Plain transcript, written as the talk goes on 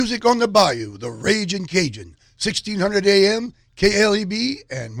Music on the Bayou, the Ragin' Cajun, 1600 AM, KLEB,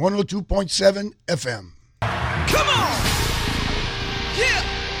 and 102.7 FM. Come on! Yeah!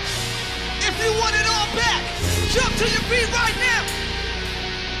 If you want it all back, jump to your feet right now!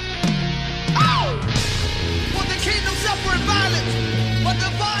 Oh! For the kingdom suffered violence, but the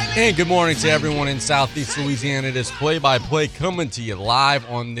violence... And good morning to everyone in Southeast Louisiana. It is play-by-play coming to you live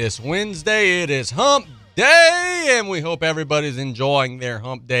on this Wednesday. It is Hump Day, and we hope everybody's enjoying their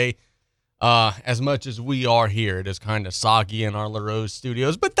Hump Day as much as we are here. It is kind of soggy in our LaRose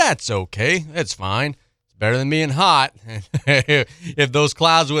studios, but that's okay. That's fine. It's better than being hot. If those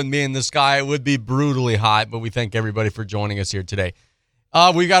clouds wouldn't be in the sky, it would be brutally hot, but we thank everybody for joining us here today.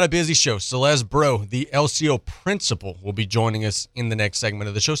 We got a busy show. Celeste Breaux, the LCO Principal, will be joining us in the next segment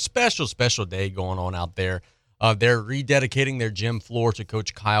of the show. Special day going on out there. They're rededicating their gym floor to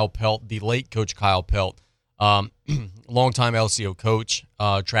Coach Kyle Pelt, the late Coach Kyle Pelt, longtime LCO coach,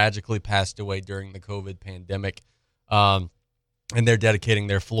 tragically passed away during the COVID pandemic. And they're dedicating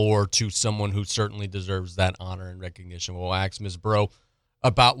their floor to someone who certainly deserves that honor and recognition. We'll ask Ms. Breaux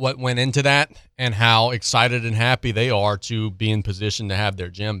about what went into that and how excited and happy they are to be in position to have their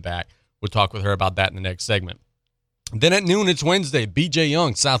gym back. We'll talk with her about that in the next segment. Then at noon, it's Wednesday. B.J.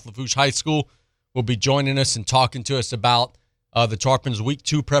 Young, South Lafourche High School, will be joining us and talking to us about the Tarpons' Week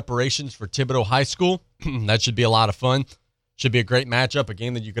 2 preparations for Thibodaux High School. That should be a lot of fun. Should be a great matchup, a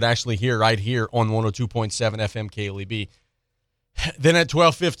game that you could actually hear right here on 102.7 FM KLEB. Then at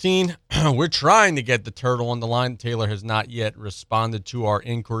 12:15, we're trying to get the Turtle on the line. Taylor has not yet responded to our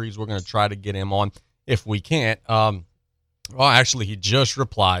inquiries. We're going to try to get him on if we can't. Well, actually, he just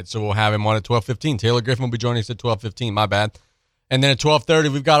replied, so we'll have him on at 12:15. Taylor Griffin will be joining us at 12:15. My bad. And then at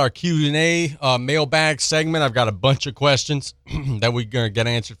 12:30, we've got our Q&A mailbag segment. I've got a bunch of questions that we're going to get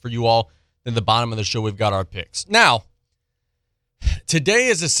answered for you all. Then at the bottom of the show, we've got our picks. Now, today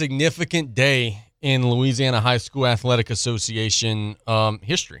is a significant day in Louisiana High School Athletic Association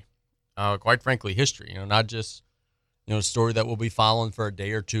history. Quite frankly, history. Not just a story that we'll be following for a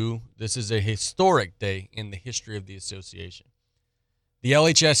day or two. This is a historic day in the history of the association. The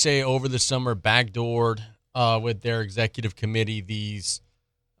LHSAA over the summer backdoored with their executive committee these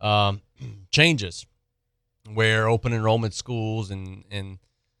changes where open enrollment schools and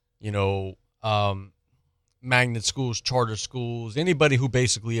magnet schools, charter schools, anybody who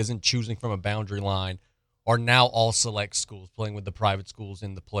basically isn't choosing from a boundary line are now all select schools playing with the private schools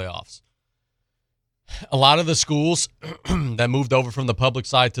in the playoffs. A lot of the schools that moved over from the public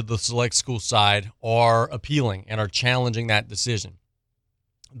side to the select school side are appealing and are challenging that decision.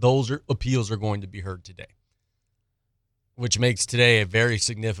 Those appeals are going to be heard today, which makes today a very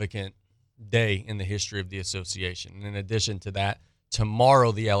significant day in the history of the association. And in addition to that,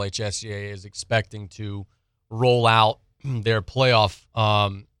 tomorrow the LHSAA is expecting to roll out their playoff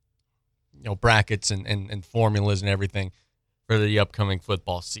brackets and formulas and everything for the upcoming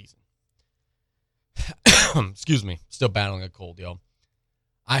football season. Excuse me, still battling a cold, y'all.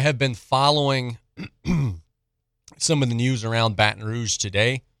 I have been following some of the news around Baton Rouge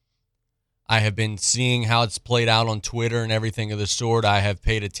today. I have been seeing how it's played out on Twitter and everything of the sort. I have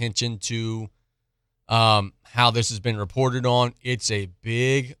paid attention to how this has been reported on. It's a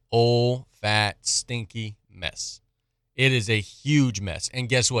big, old, fat, stinky mess. It is a huge mess. And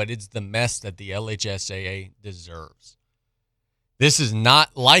guess what? It's the mess that the LHSAA deserves. This is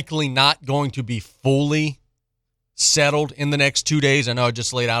likely not going to be fully settled in the next 2 days. I know I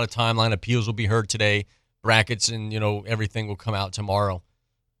just laid out a timeline. Appeals will be heard today. Brackets and, everything will come out tomorrow.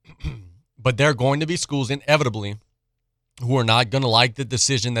 But there are going to be schools, inevitably, who are not going to like the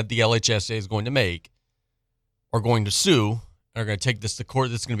decision that the LHSAA is going to make, are going to sue, and are going to take this to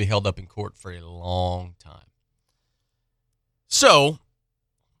court. This is going to be held up in court for a long time. So,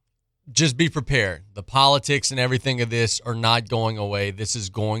 just be prepared. The politics and everything of this are not going away. This is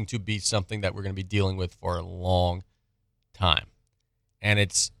going to be something that we're going to be dealing with for a long time. And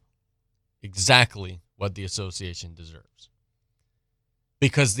it's exactly what the association deserves.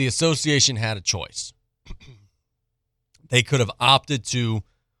 Because the association had a choice. They could have opted to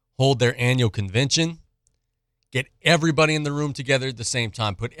hold their annual convention, get everybody in the room together at the same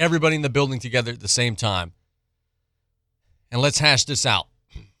time, put everybody in the building together at the same time, and let's hash this out.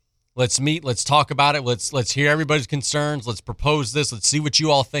 Let's meet. Let's talk about it. Let's hear everybody's concerns. Let's propose this. Let's see what you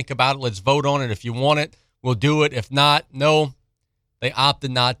all think about it. Let's vote on it. If you want it, we'll do it. If not, no. They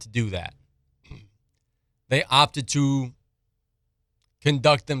opted not to do that. They opted to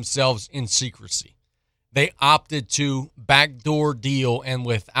conduct themselves in secrecy. They opted to backdoor deal and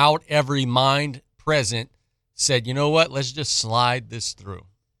without every mind present said, you know what, let's just slide this through.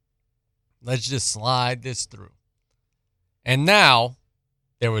 Let's just slide this through. And now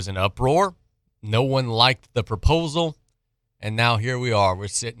There was an uproar. No one liked the proposal. And now here we are. We're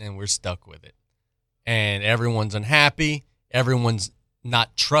sitting and we're stuck with it. And everyone's unhappy. Everyone's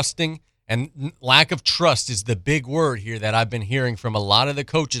not trusting. And lack of trust is the big word here that I've been hearing from a lot of the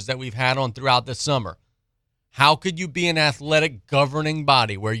coaches that we've had on throughout the summer. How could you be an athletic governing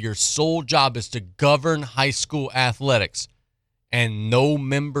body where your sole job is to govern high school athletics and no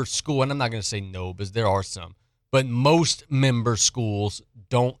member school, and I'm not going to say no because there are some, but most member schools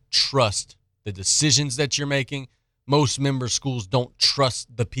don't trust the decisions that you're making. Most member schools don't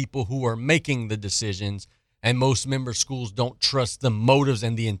trust the people who are making the decisions, and most member schools don't trust the motives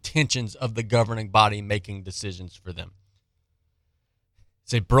and the intentions of the governing body making decisions for them.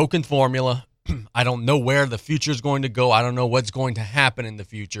 It's a broken formula. I don't know where the future is going to go. I don't know what's going to happen in the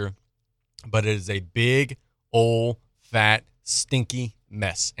future, but it is a big, old, fat, stinky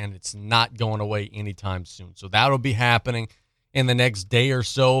mess, and it's not going away anytime soon. So that'll be happening in the next day or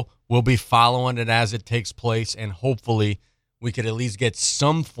so. We'll be following it as it takes place, and hopefully we could at least get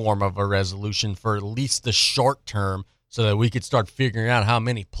some form of a resolution for at least the short term so that we could start figuring out how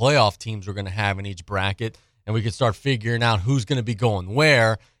many playoff teams we're going to have in each bracket, and we could start figuring out who's going to be going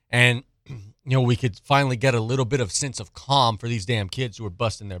where, and we could finally get a little bit of sense of calm for these damn kids who are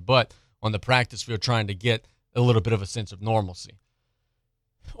busting their butt on the practice field trying to get a little bit of a sense of normalcy.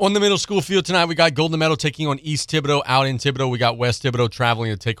 On the middle school field tonight, we got Golden Meadow taking on East Thibodaux out in Thibodaux. We got West Thibodaux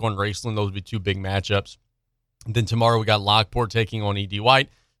traveling to take on Raceland. Those would be two big matchups. And then tomorrow we got Lockport taking on E.D. White,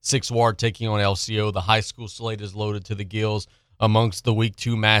 6 Ward taking on LCO. The high school slate is loaded to the gills. Amongst the week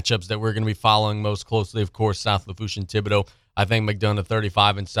 2 matchups that we're going to be following most closely, of course, South Lafourche and Thibodaux. I think McDonough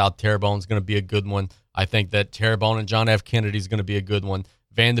 35 and South Terrebonne is going to be a good one. I think that Terrebonne and John F. Kennedy is going to be a good one.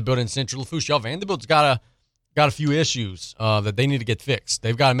 Vanderbilt and Central Lafourche. Y'all, Vanderbilt's got a few issues that they need to get fixed.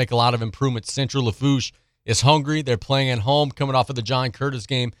 They've got to make a lot of improvements. Central Lafourche is hungry. They're playing at home, coming off of the John Curtis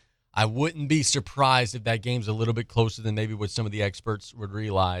game. I wouldn't be surprised if that game's a little bit closer than maybe what some of the experts would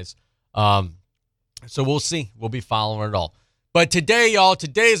realize. So we'll see. We'll be following it all. But today, y'all,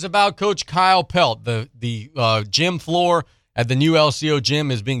 today is about Coach Kyle Pelt. The gym floor at the new LCO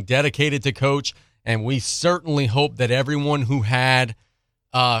gym is being dedicated to Coach, and we certainly hope that everyone who had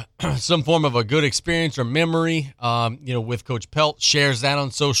some form of a good experience or memory, with Coach Pelt shares that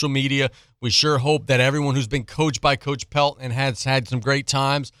on social media. We sure hope that everyone who's been coached by Coach Pelt and has had some great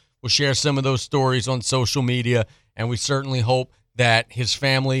times will share some of those stories on social media, and we certainly hope that his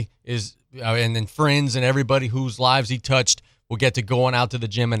family is and then friends and everybody whose lives he touched will get to go on out to the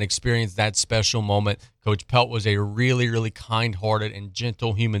gym and experience that special moment. Coach Pelt was a really, really kind-hearted and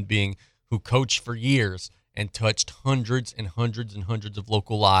gentle human being who coached for years and touched hundreds and hundreds and hundreds of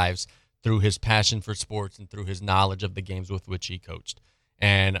local lives through his passion for sports and through his knowledge of the games with which he coached.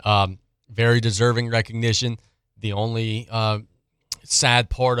 And very deserving recognition. The only sad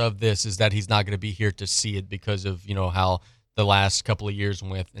part of this is that he's not going to be here to see it because of, how the last couple of years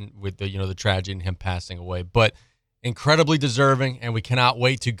went with the, the tragedy and him passing away. But incredibly deserving, and we cannot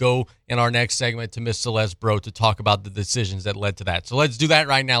wait to go in our next segment to Miss Celeste Breaux to talk about the decisions that led to that. So let's do that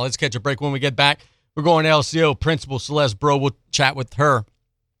right now. Let's catch a break. When we get back, we're going to LCO Principal Celeste Breaux. We'll chat with her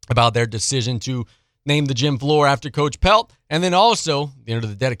about their decision to name the gym floor after Coach Pelt, and then also,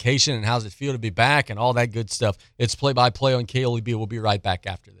 the dedication and how's it feel to be back and all that good stuff. It's play-by-play on KLEB. We'll be right back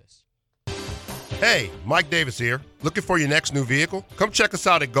after this. Hey, Mike Davis here. Looking for your next new vehicle? Come check us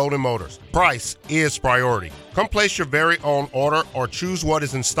out at Golden Motors. Price is priority. Come place your very own order or choose what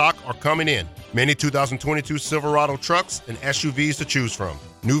is in stock or coming in. Many 2022 Silverado trucks and SUVs to choose from.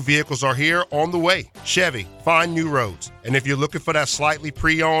 New vehicles are here on the way. Chevy, find new roads. And if you're looking for that slightly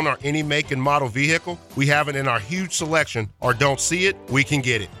pre-owned or any make and model vehicle, we have it in our huge selection, or don't see it, we can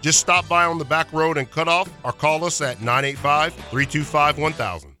get it. Just stop by on the back road and cut off or call us at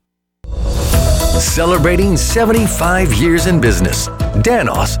 985-325-1000. Celebrating 75 years in business,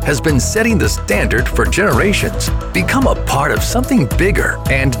 Danos has been setting the standard for generations. Become a part of something bigger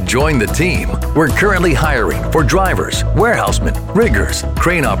and join the team. We're currently hiring for drivers, warehousemen, riggers,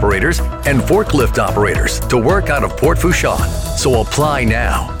 crane operators, and forklift operators to work out of Port Fourchon. So apply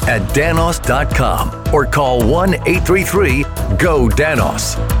now at danos.com or call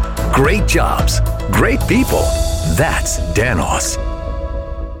 1-833-GO-DANOS. Great jobs, great people. That's Danos.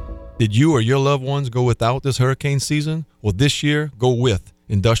 Did you or your loved ones go without this hurricane season? Well, this year, go with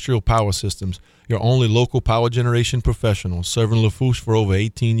Industrial Power Systems, your only local power generation professional, serving Lafourche for over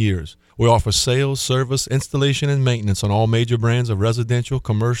 18 years. We offer sales, service, installation, and maintenance on all major brands of residential,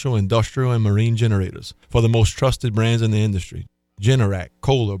 commercial, industrial, and marine generators for the most trusted brands in the industry. Generac,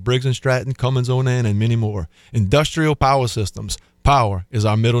 Kohler, Briggs & Stratton, Cummins Onan, and many more. Industrial Power Systems. Power is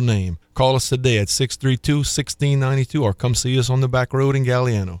our middle name. Call us today at 632-1692 or come see us on the back road in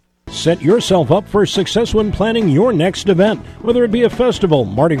Galliano. Set yourself up for success when planning your next event. Whether it be a festival,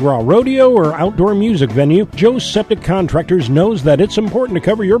 Mardi Gras rodeo, or outdoor music venue, Joe's Septic Contractors knows that it's important to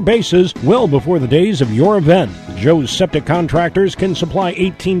cover your bases well before the days of your event. Joe's Septic Contractors can supply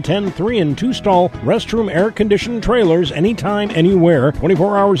 1810 3 and 2 stall restroom air-conditioned trailers anytime, anywhere,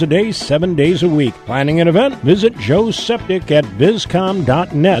 24 hours a day, 7 days a week. Planning an event? Visit Joe's Septic at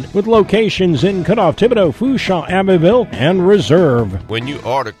bizcom.net with locations in Cutoff, Thibodaux, Fourchon, Abbeville, and Reserve. When you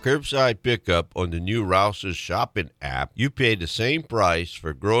order curbside pickup on the new Rouse's shopping app, you pay the same price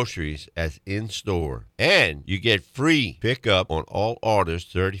for groceries as in-store. And you get free pickup on all orders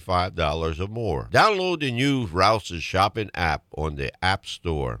 $35 or more. Download the new Rouse's shopping app on the App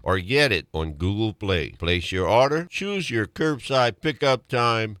Store or get it on Google Play. Place your order, choose your curbside pickup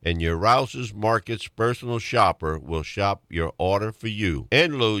time, and your Rouse's Markets personal shopper will shop your order for you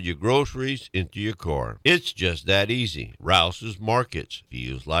and load your groceries into your car. It's just that easy. Rouse's Markets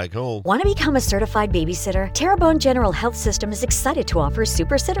feels like home. Want to become a certified babysitter? Terrebonne General Health System is excited to offer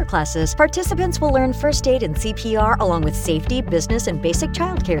Super Sitter classes. Participants will learn first aid and CPR along with safety, business, and basic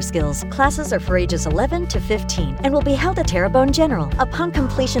childcare skills. Classes are for ages 11 to 15 and will be held at Terrebonne General. Upon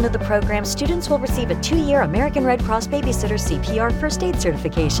completion of the program, students will receive a 2-year American Red Cross Babysitter CPR first aid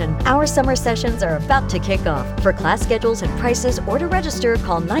certification. Our summer sessions are about to kick off. For class schedules and prices or to register,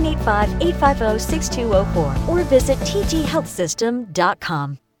 call 985-850-6204 or visit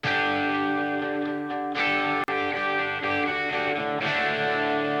tghealthsystem.com.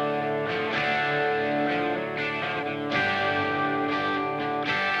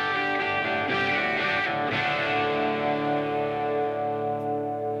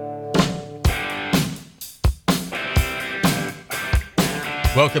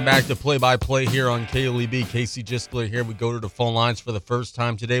 Welcome back to Play-by-Play here on KLEB. Casey Gisler here. We go to the phone lines for the first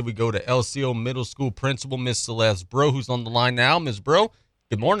time today. We go to LCO Middle School Principal Miss Celeste Breaux, who's on the line now. Ms. Breaux,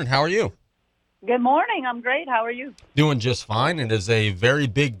 good morning. How are you? Good morning. I'm great. How are you? Doing just fine. It is a very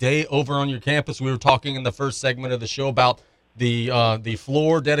big day over on your campus. We were talking in the first segment of the show about the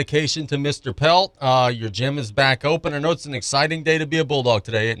floor dedication to Mr. Pelt. Your gym is back open. I know it's an exciting day to be a Bulldog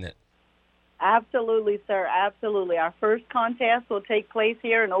today, isn't it? Absolutely, sir. Absolutely. Our first contest will take place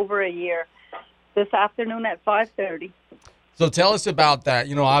here in over a year this afternoon at 5:30. So tell us about that.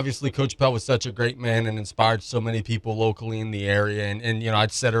 You know, obviously Coach Pelt was such a great man and inspired so many people locally in the area. And you know, I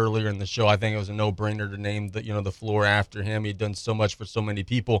said earlier in the show, I think it was a no-brainer to name the floor after him. He'd done so much for so many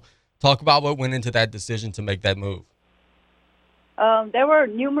people. Talk about what went into that decision to make that move. There were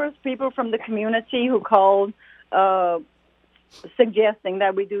numerous people from the community who called suggesting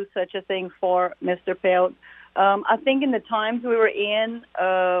that we do such a thing for Mr. Pelt. I think in the times we were in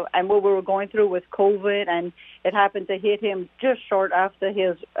and what we were going through with COVID, and it happened to hit him just short after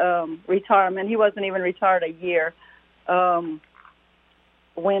his retirement. He wasn't even retired a year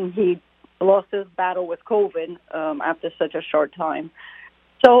when he lost his battle with COVID after such a short time.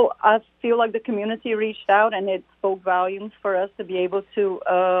 So I feel like the community reached out, and it spoke volumes for us to be able to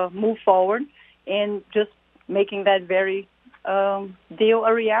move forward in just making that very deal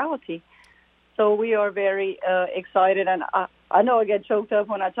a reality. So we are very excited, and I know I get choked up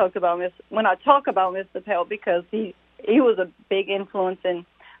when I talk about Mr. Pelt, because he was a big influence in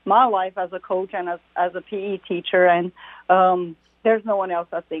my life as a coach and as a PE teacher, and there's no one else,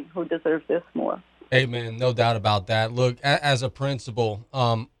 I think, who deserves this more. Amen. No doubt about that. Look, as a principal,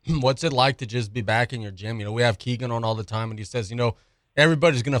 what's it like to just be back in your gym? You know, we have Keegan on all the time, and he says, you know,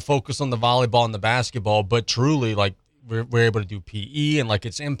 everybody's going to focus on the volleyball and the basketball, but truly, like, we're able to do PE, and like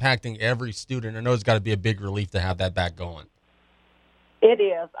it's impacting every student. I know it's got to be a big relief to have that back going. It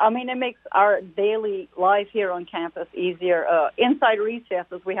is. I mean, it makes our daily life here on campus easier. Inside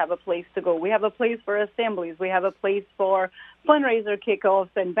recesses, we have a place to go. We have a place for assemblies. We have a place for fundraiser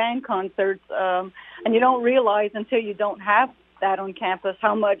kickoffs and band concerts. And you don't realize until you don't have that on campus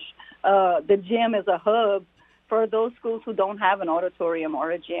how much the gym is a hub for those schools who don't have an auditorium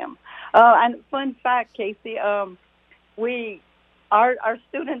or a gym. And fun fact, Casey, our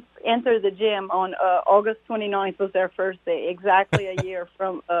students entered the gym on August 29th was their first day, exactly a year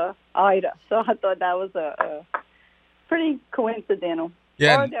from Ida. So I thought that was a pretty coincidental.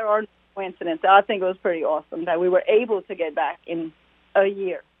 Yeah. Or there are no coincidences. I think it was pretty awesome that we were able to get back in a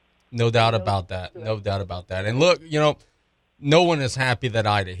year. No doubt about that. No doubt about that. And look, you know, no one is happy that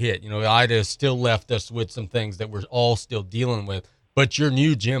Ida hit. You know, Ida has still left us with some things that we're all still dealing with. But your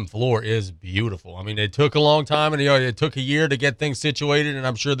new gym floor is beautiful. I mean, it took a long time, and it took a year to get things situated, and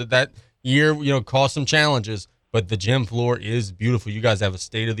I'm sure that year, caused some challenges. but the gym floor is beautiful. You guys have a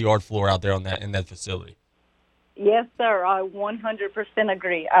state-of-the-art floor out there in that facility. Yes, sir. I 100%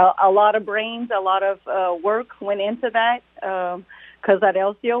 agree. A lot of brains, a lot of work went into that because at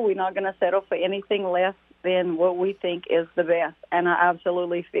LCO, we're not going to settle for anything less than what we think is the best. And I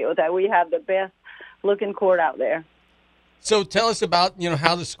absolutely feel that we have the best looking court out there. So tell us about,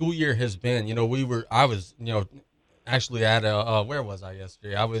 how the school year has been. I was, actually at where was I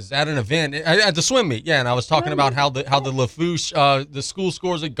yesterday? I was at an event at the swim meet. Yeah. And I was talking about how the Lafourche, the school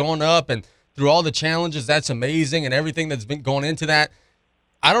scores are going up and through all the challenges. That's amazing. And everything that's been going into that.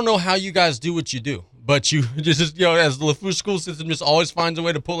 I don't know how you guys do what you do, but you just, as the Lafourche school system just always finds a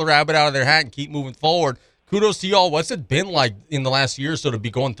way to pull a rabbit out of their hat and keep moving forward. Kudos to y'all. What's it been like in the last year or so to be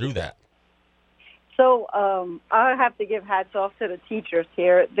going through that? So I have to give hats off to the teachers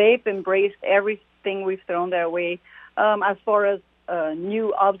here. They've embraced everything we've thrown their way. As far as a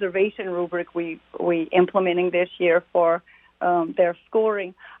new observation rubric we implementing this year for their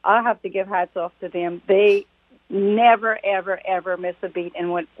scoring, I have to give hats off to them. They never, ever, ever miss a beat in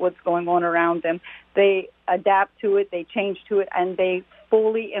what's going on around them. They adapt to it, they change to it, and they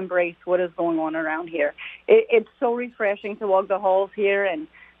fully embrace what is going on around here. It's so refreshing to walk the halls here and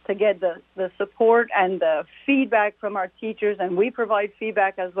to get the support and the feedback from our teachers, and we provide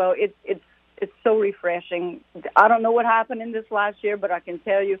feedback as well. It's so refreshing. I don't know what happened in this last year, but I can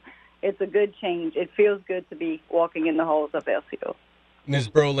tell you it's a good change. It feels good to be walking in the halls of LCO. Ms.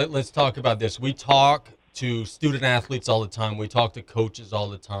 Breaux, let's talk about this. We talk to student athletes all the time. We talk to coaches all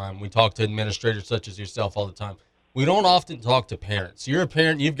the time. We talk to administrators such as yourself all the time. We don't often talk to parents. You're a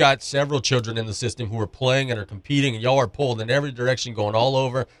parent. You've got several children in the system who are playing and are competing, and y'all are pulled in every direction, going all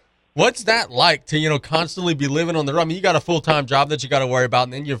over. What's that like to, constantly be living on the road? I mean, you got a full-time job that you got to worry about,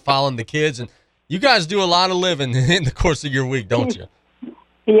 and then you're following the kids, and you guys do a lot of living in the course of your week, don't you?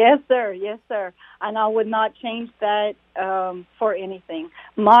 Yes, sir. Yes, sir. And I would not change that for anything.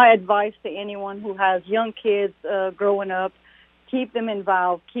 My advice to anyone who has young kids growing up, keep them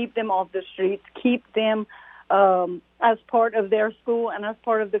involved, keep them off the streets, keep them as part of their school and as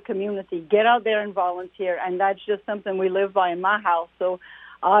part of the community. Get out there and volunteer, and that's just something we live by in my house. So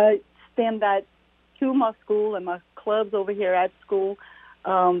I extend that to my school and my clubs over here at school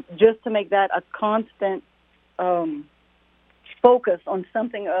just to make that a constant focus on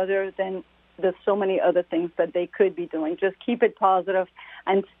something other than the so many other things that they could be doing. Just keep it positive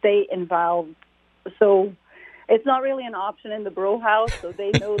and stay involved. So it's not really an option in the Breaux house, so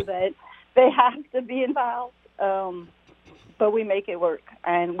they know that they have to be involved. But we make it work,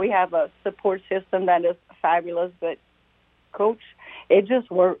 and we have a support system that is fabulous. But, Coach, it just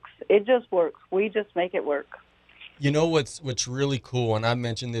works. It just works. We just make it work. You know what's really cool, and I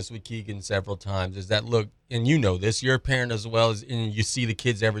mentioned this with Keegan several times, is that, look, and you know this, you're a parent as well, and you see the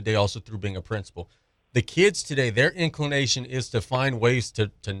kids every day also through being a principal. The kids today, their inclination is to find ways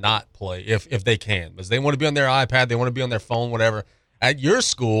to not play if they can, because they want to be on their iPad, they want to be on their phone, whatever. At your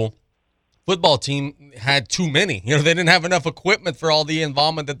school, football team had too many. They didn't have enough equipment for all the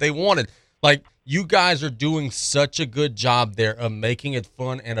involvement that they wanted. Like, you guys are doing such a good job there of making it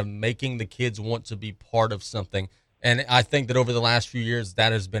fun and of making the kids want to be part of something. And I think that over the last few years,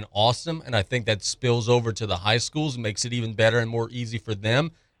 that has been awesome. And I think that spills over to the high schools, makes it even better and more easy for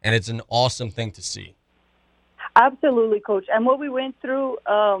them. And it's an awesome thing to see. Absolutely, Coach. And what we went through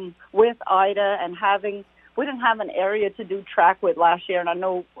with Ida and we didn't have an area to do track with last year. And I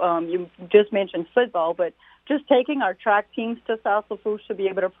know you just mentioned football, but just taking our track teams to South Lafourche to be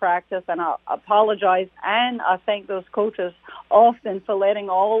able to practice. And I apologize, and I thank those coaches often for letting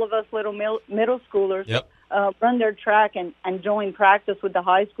all of us little middle schoolers run their track and join practice with the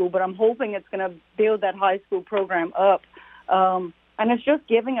high school. But I'm hoping it's going to build that high school program up. And it's just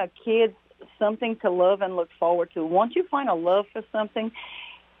giving a kid something to love and look forward to. Once you find a love for something,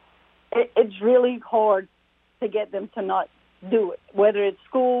 it's really hard to get them to not do it, whether it's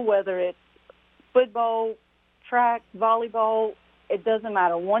school, whether it's football, track, volleyball, it doesn't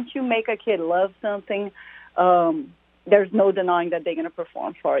matter. Once you make a kid love something, there's no denying that they're going to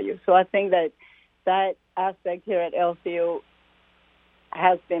perform for you. So I think that aspect here at LCO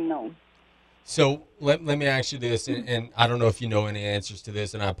has been known. So let me ask you this, and I don't know if you know any answers to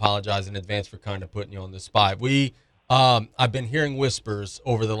this, and I apologize in advance for kind of putting you on the spot. I've been hearing whispers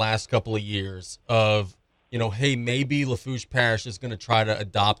over the last couple of years of, hey, maybe Lafourche Parish is going to try to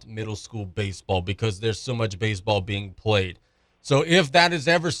adopt middle school baseball because there's so much baseball being played. So if that is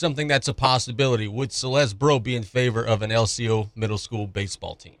ever something that's a possibility, would Celeste Breaux be in favor of an LCO middle school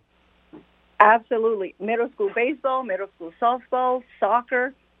baseball team? Absolutely. Middle school baseball, middle school softball,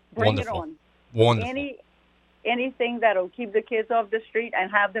 soccer, bring Wonderful. it on. Wonderful. anything that'll keep the kids off the street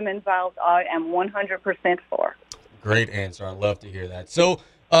and have them involved, I am 100% for. Great answer. I love to hear that. So,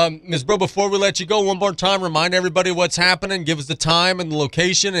 Ms. Breaux, before we let you go, one more time, remind everybody what's happening. Give us the time and the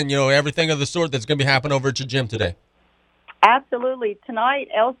location and, everything of the sort that's going to be happening over at your gym today. Absolutely. Tonight,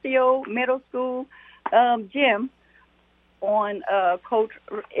 LCO Middle School gym on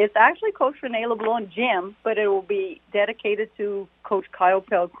it's actually Coach Renee LeBlanc gym, but it will be dedicated to Coach Kyle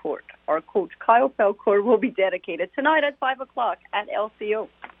Pelt Court. Or Coach Kyle Pelt Court will be dedicated tonight at 5 o'clock at LCO.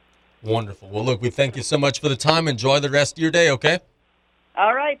 Wonderful. Well, look, we thank you so much for the time. Enjoy the rest of your day, okay?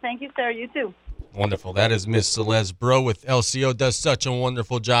 All right. Thank you, sir. You too. Wonderful. That is Miss Celeste Breaux with LCO. Does such a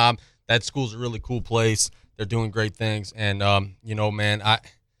wonderful job. That school's a really cool place. They're doing great things. And, man,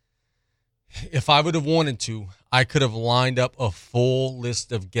 if I would have wanted to, I could have lined up a full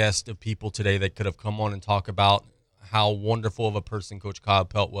list of guests of people today that could have come on and talk about how wonderful of a person Coach Kyle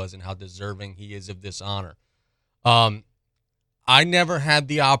Pelt was and how deserving he is of this honor. I never had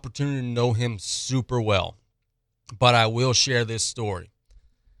the opportunity to know him super well, but I will share this story.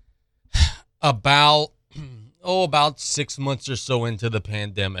 About 6 months or so into the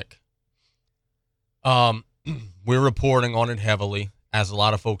pandemic, we're reporting on it heavily, as a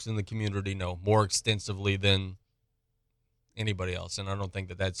lot of folks in the community know, more extensively than anybody else. And I don't think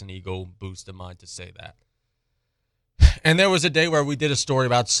that that's an ego boost of mine to say that. And there was a day where we did a story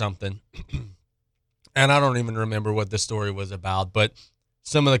about something, and I don't even remember what the story was about, but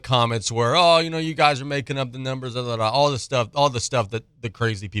some of the comments were, you guys are making up the numbers, all the stuff that the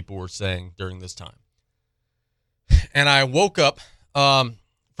crazy people were saying during this time. And I woke up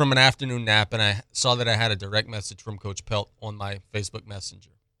from an afternoon nap, and I saw that I had a direct message from Coach Pelt on my Facebook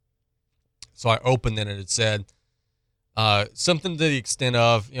Messenger. So I opened it, and it said something to the extent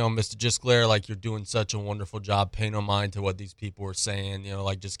of, Mr. Gisclair, like, you're doing such a wonderful job. Pay no mind to what these people are saying.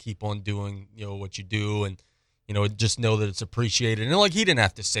 Just keep on doing, what you do, and, just know that it's appreciated. And, he didn't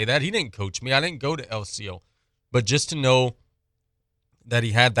have to say that. He didn't coach me. I didn't go to LCO. But just to know that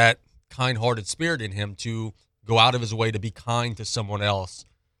he had that kind-hearted spirit in him to go out of his way to be kind to someone else,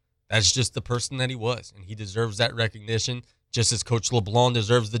 that's just the person that he was. And he deserves that recognition, just as Coach LeBlanc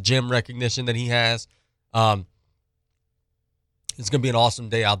deserves the gym recognition that he has. It's going to be an awesome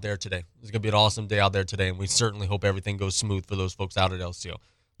day out there today. And we certainly hope everything goes smooth for those folks out at LCO.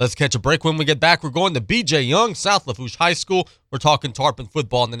 Let's catch a break. When we get back, we're going to B.J. Young, South Lafourche High School. We're talking Tarpon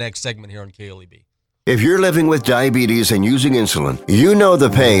football in the next segment here on KLEB. If you're living with diabetes and using insulin, you know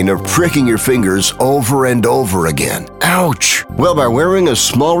the pain of pricking your fingers over and over again. Ouch! Well, by wearing a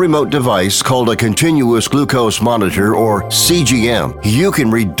small remote device called a continuous glucose monitor, or CGM, you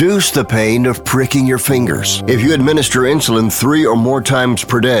can reduce the pain of pricking your fingers. If you administer insulin 3 or more times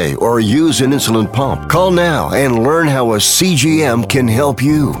per day or use an insulin pump, call now and learn how a CGM can help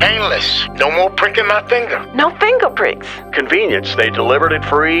you. Painless. No more pricking my finger. No finger pricks. Convenience. They delivered it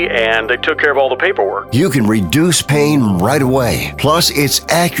free and they took care of all the paperwork. You can reduce pain right away. Plus, it's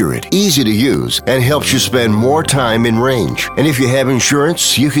accurate, easy to use, and helps you spend more time in range. And if you have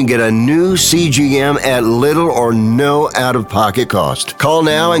insurance, you can get a new CGM at little or no out-of-pocket cost. Call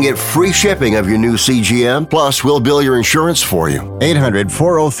now and get free shipping of your new CGM. Plus, we'll bill your insurance for you.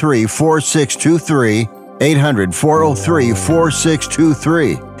 800-403-4623.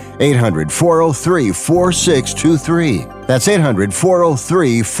 800-403-4623. 800-403-4623. That's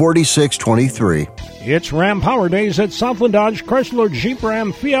 800-403-4623. It's Ram Power Days at Southland Dodge, Chrysler, Jeep,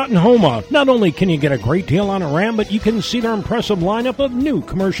 Ram, Fiat, and Homa. Not only can you get a great deal on a Ram, but you can see their impressive lineup of new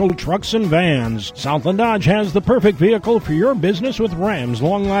commercial trucks and vans. Southland Dodge has the perfect vehicle for your business with Ram's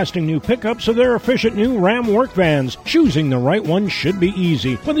long-lasting new pickups or their efficient new Ram work vans. Choosing the right one should be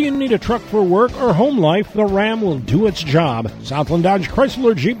easy. Whether you need a truck for work or home life, the Ram will do its job. Southland Dodge,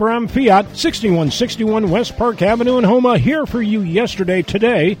 Chrysler, Jeep, Ram, Fiat, 6161 West Park Avenue in Homa, here for you yesterday,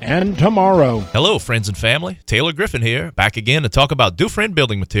 today, and tomorrow. Hello, friends and family. Taylor Griffin here, back again to talk about Dufresne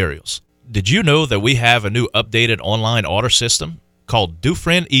Building Materials. Did you know that we have a new updated online order system called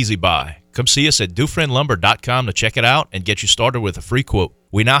Dufresne Easy Buy? Come see us at DufresneLumber.com to check it out and get you started with a free quote.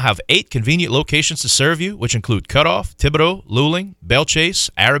 We now have 8 convenient locations to serve you, which include Cutoff, Thibodaux, Luling, Bellchase,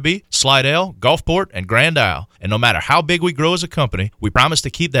 Araby, Slidell, Gulfport, and Grand Isle. And no matter how big we grow as a company, we promise to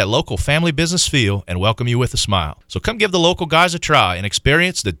keep that local family business feel and welcome you with a smile. So come give the local guys a try and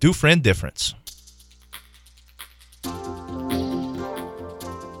experience the Dufresne difference.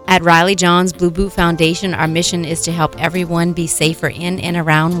 At Riley John's Blue Boot Foundation, our mission is to help everyone be safer in and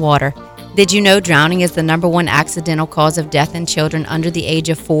around water. Did you know drowning is the #1 accidental cause of death in children under the age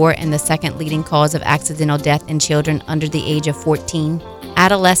of 4 and the second leading cause of accidental death in children under the age of 14?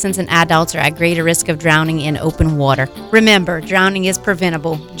 Adolescents and adults are at greater risk of drowning in open water. Remember, drowning is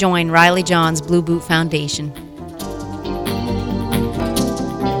preventable. Join Riley John's Blue Boot Foundation.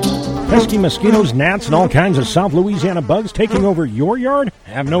 Pesky mosquitoes, gnats, and all kinds of South Louisiana bugs taking over your yard?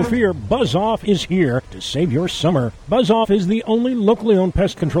 Have no fear, Buzz Off is here to save your summer. Buzz Off is the only locally owned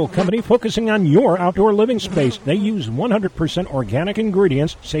pest control company focusing on your outdoor living space. They use 100% organic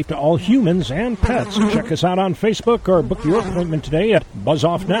ingredients, safe to all humans and pets. Check us out on Facebook or book your appointment today at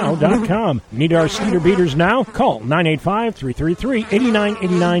buzzoffnow.com. Need our skeeter beaters now? Call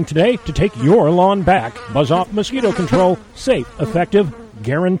 985-333-8989 today to take your lawn back. Buzz Off Mosquito Control. Safe, effective,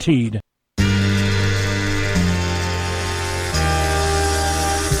 guaranteed.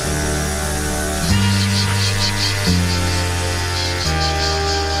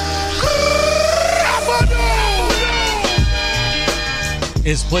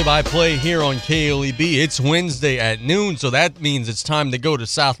 Is play-by-play here on KLEB. It's Wednesday at noon, so that means it's time to go to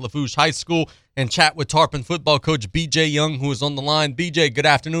South Lafourche High School and chat with Tarpon football coach B.J. Young, who is on the line. B.J., good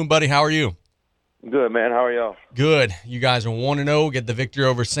afternoon, buddy. How are you? Good, man. How are y'all? Good. You guys are 1-0, get the victory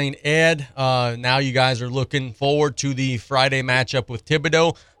over St. Ed. Now you guys are looking forward to the Friday matchup with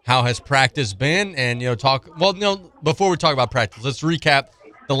Thibodaux. How has practice been? And, before we talk about practice, let's recap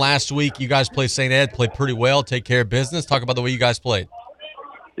the last week. You guys played St. Ed, played pretty well, take care of business. Talk about the way you guys played.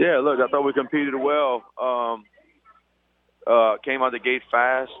 Yeah, look, I thought we competed well. Came out the gate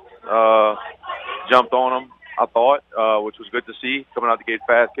fast, jumped on them, I thought, which was good to see. Coming out the gate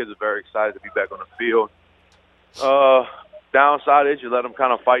fast, kids are very excited to be back on the field. Downside is you let them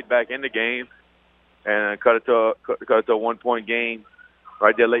kind of fight back in the game and cut it to a 1-point game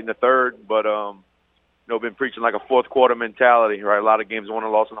right there late in the third. But, been preaching like a fourth quarter mentality, right? A lot of games won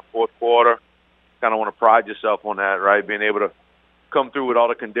and lost in the fourth quarter. Kind of want to pride yourself on that, right? Being able to come through with all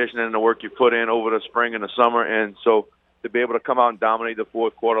the conditioning and the work you put in over the spring and the summer. And so to be able to come out and dominate the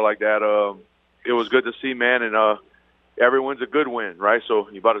fourth quarter like that, it was good to see, man. And every win's a good win, right? So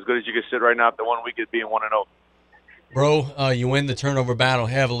you're about as good as you can sit right now after 1 week of being 1-0. Bro, you win the turnover battle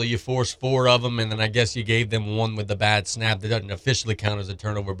heavily. You forced 4 of them, and then I guess you gave them one with the bad snap. That doesn't officially count as a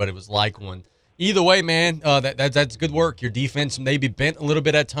turnover, but it was like one. Either way, man, that's good work. Your defense maybe bent a little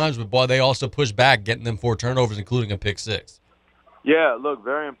bit at times, but, boy, they also pushed back, getting them 4 turnovers, including a pick 6. Yeah, look,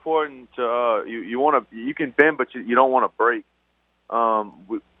 very important. You can bend, but you don't want to break.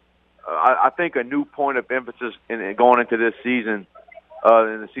 I think a new point of emphasis in going into this season,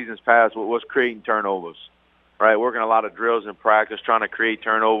 in the seasons past, was creating turnovers. Right, working a lot of drills in practice, trying to create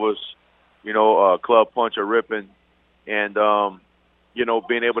turnovers. Club punch or ripping, and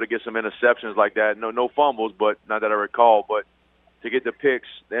being able to get some interceptions like that. No fumbles, but not that I recall. But to get the picks,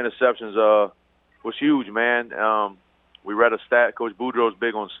 the interceptions, was huge, man. We read a stat. Coach Boudreaux's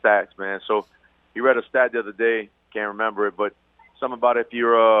big on stats, man. So he read a stat the other day. Can't remember it, but something about if you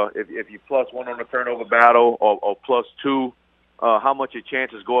 +1 on the turnover battle or +2, how much your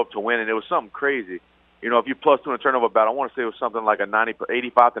chances go up to win. And it was something crazy. If you +2 on a turnover battle, I want to say it was something like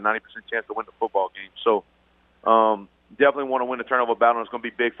 85 to 90% chance to win the football game. So definitely want to win the turnover battle. And it's going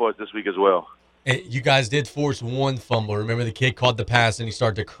to be big for us this week as well. You guys did force 1 fumble. Remember the kid caught the pass and he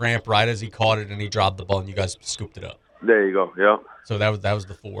started to cramp right as he caught it and he dropped the ball and you guys scooped it up. There you go. Yeah. So that was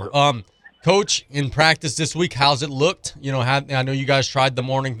the 4. Coach, in practice this week, how's it looked? I know you guys tried the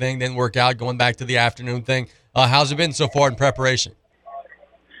morning thing, didn't work out, going back to the afternoon thing. How's it been so far in preparation?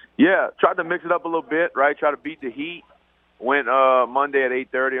 Yeah, tried to mix it up a little bit, right? Try to beat the heat. Went Monday at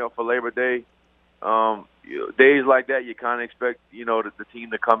 8:30 for Labor Day. Days like that, you kind of expect, the team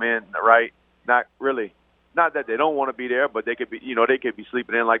to come in, right? Not really. Not that they don't want to be there, but they could be, they could be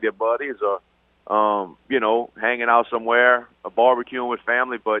sleeping in like their buddies or, hanging out somewhere, barbecuing with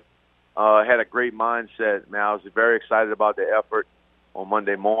family, but had a great mindset, man. I was very excited about the effort on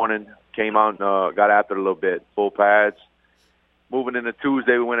Monday morning. Came out and got after it a little bit. Full pads. Moving into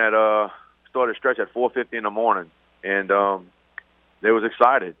Tuesday, we went started stretch at 4:50 in the morning, and they was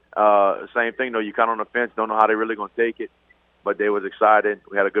excited. Same thing, though. You kind of on the fence, don't know how they really going to take it, but they was excited.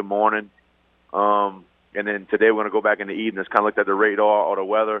 We had a good morning. And then today we're going to go back in the evenings, kind of looked at the radar or the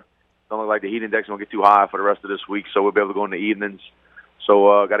weather. Don't look like the heat index is going to get too high for the rest of this week, so we'll be able to go in the evenings.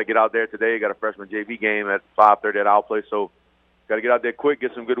 So got to get out there today. Got a freshman JV game at 5:30 at our place, so got to get out there quick,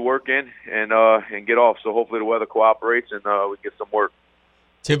 get some good work in, and get off. So hopefully the weather cooperates and we get some work.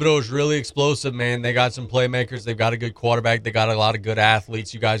 Thibodaux is really explosive, man. They got some playmakers. They've got a good quarterback. They got a lot of good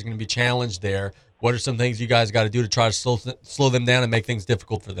athletes. You guys are going to be challenged there. What are some things you guys got to do to try to slow them down and make things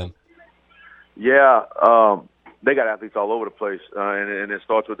difficult for them? Yeah, they got athletes all over the place, and it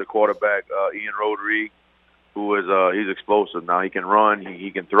starts with the quarterback, Ian Rodriguez, who is he's explosive. Now he can run,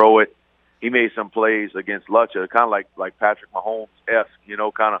 he can throw it. He made some plays against Lutcher, kind of like Patrick Mahomes-esque,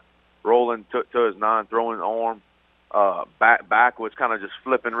 kind of rolling to his non-throwing arm, backwards, kind of just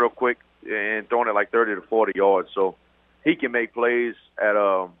flipping real quick and throwing it like 30 to 40 yards. So he can make plays at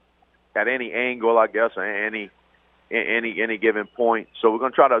at any angle, I guess, or any given point. So we're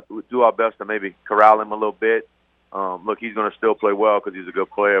going to try to do our best to maybe corral him a little bit. Look, he's going to still play well because he's a good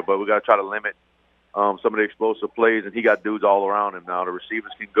player, but we got to try to limit some of the explosive plays, and he got dudes all around him now. The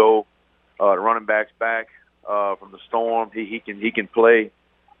receivers can go, the running backs back from the storm. He can play.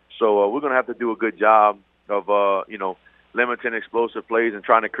 So we're going to have to do a good job of limiting explosive plays and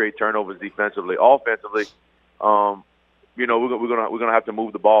trying to create turnovers defensively. Offensively, we're gonna have to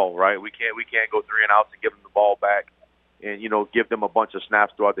move the ball, right? We can't go 3 and outs and give them the ball back and give them a bunch of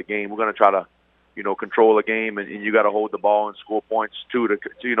snaps throughout the game. We're gonna try to control the game, and you got to hold the ball and score points too to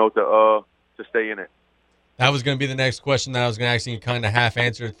stay in it. That was going to be the next question that I was going to ask you. You kind of half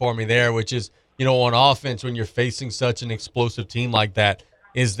answered for me there, which is, on offense, when you're facing such an explosive team like that,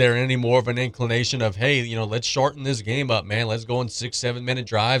 is there any more of an inclination of, hey, let's shorten this game up, man. Let's go in 6-7 minute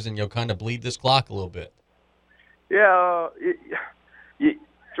drives and kind of bleed this clock a little bit? Yeah,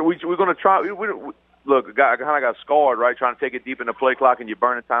 so we're going to try. Look, a guy kind of got scarred, right, trying to take it deep in the play clock, and you're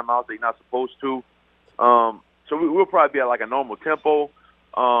burning timeouts that you're not supposed to. So we'll probably be at like a normal tempo.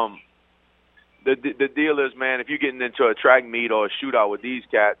 The deal is, man, if you're getting into a track meet or a shootout with these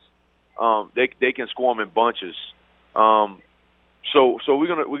cats, they can swarm in bunches. So we're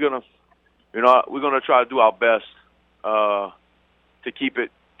gonna try to do our best to keep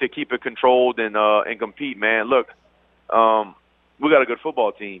it controlled and compete, man. Look, we got a good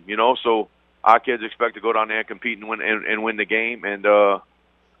football team, so our kids expect to go down there and compete and win the game, and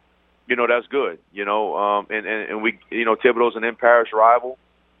that's good, and we Thibodeau's an in-parish rival,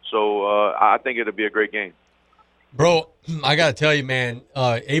 so I think it'll be a great game. Bro, I got to tell you, man,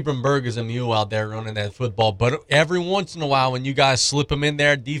 Abram Berg is a mule out there running that football. But every once in a while when you guys slip him in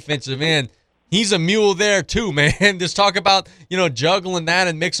there, defensive end, he's a mule there too, man. Just talk about, juggling that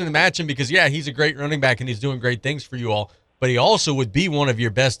and mixing and matching because, yeah, he's a great running back and he's doing great things for you all. But he also would be one of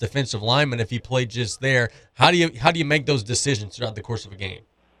your best defensive linemen if he played just there. How do you make those decisions throughout the course of a game?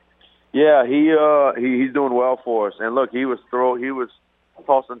 Yeah, he's doing well for us. And, look, he was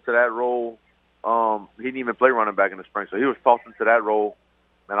tossed into that role. He didn't even play running back in the spring, so he was tossed into that role,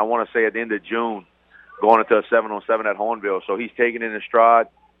 and I want to say at the end of June, going into a 7-on-7 at Hornville. So he's taking it in stride.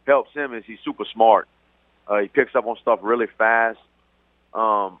 Helps him is he's super smart. He picks up on stuff really fast.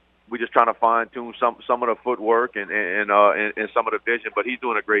 We're just trying to fine-tune some of the footwork and some of the vision, but he's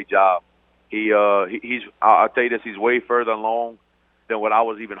doing a great job. I'll tell you this, he's way further along than what I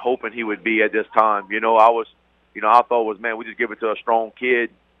was even hoping he would be at this time. I thought was, man, we just give it to a strong kid.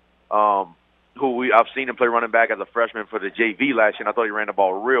 I've seen him play running back as a freshman for the JV last year, and I thought he ran the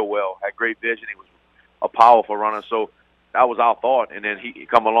ball real well, had great vision. He was a powerful runner, so that was our thought. And then he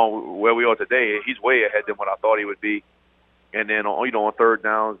come along where we are today. He's way ahead than what I thought he would be. And then on third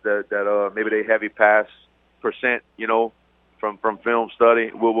downs that maybe they heavy pass percent, from film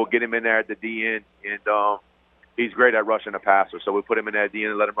study, we'll get him in there at the DN, and he's great at rushing the passer. So we put him in that DN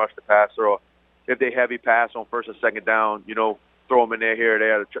and let him rush the passer, or if they heavy pass on first or second down, throw them in there here or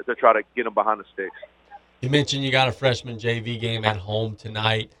there to try to get them behind the sticks. You mentioned you got a freshman JV game at home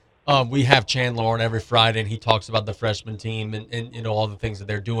tonight. We have Chandler on every Friday, and he talks about the freshman team and all the things that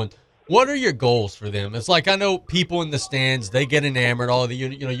they're doing. What are your goals for them? It's like I know people in the stands, they get enamored.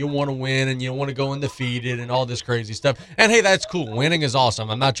 You want to win and you want to go undefeated and all this crazy stuff. And, hey, that's cool. Winning is awesome.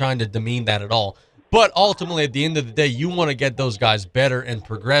 I'm not trying to demean that at all. But ultimately, at the end of the day, you want to get those guys better and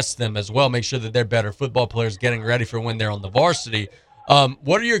progress them as well, make sure that they're better football players getting ready for when they're on the varsity.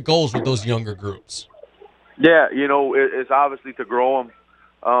 What are your goals with those younger groups? Yeah, it's obviously to grow them,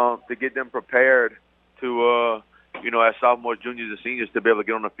 to get them prepared to, as sophomores, juniors, and seniors, to be able to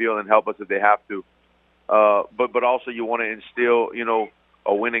get on the field and help us if they have to. But also you want to instill,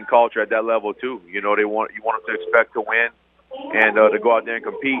 a winning culture at that level too. You want them to expect to win. And to go out there and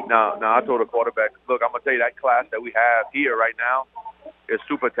compete. Now I told the quarterback, look, I'm going to tell you that class that we have here right now is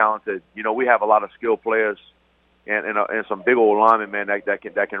super talented. We have a lot of skilled players and some big old linemen, man,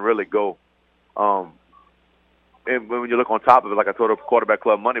 that can really go. And when you look on top of it, like I told the quarterback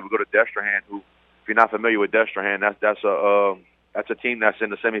club Monday, we go to Destrehan, who, if you're not familiar with Destrehan, that's a team that's in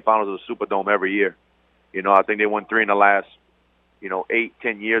the semifinals of the Superdome every year. I think they won 3 in the last,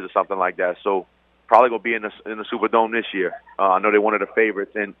 8-10 years or something like that. So probably going to be in the Superdome this year. I know they're one of the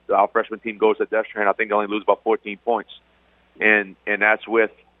favorites, and our freshman team goes to Destrehan. I think they only lose about 14 points, and that's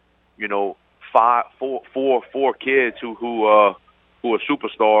with four kids who are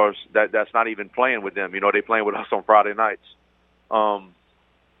superstars that's not even playing with them. They playing with us on Friday nights.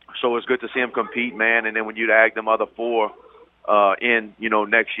 So it's good to see them compete, man. And then when you add them other 4 in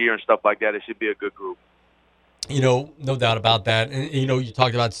next year and stuff like that, it should be a good group. No doubt about that. And, you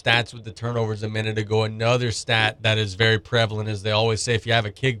talked about stats with the turnovers a minute ago. Another stat that is very prevalent is they always say if you have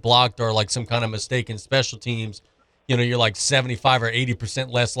a kick blocked or like some kind of mistake in special teams, you're like 75 or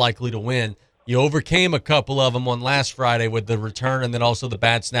 80% less likely to win. You overcame a couple of them on last Friday with the return and then also the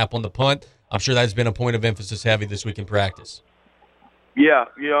bad snap on the punt. I'm sure that's been a point of emphasis heavy this week in practice. Yeah,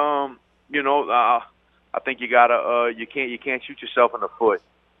 I think you gotta you can't shoot yourself in the foot.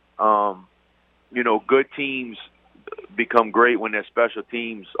 Good teams become great when their special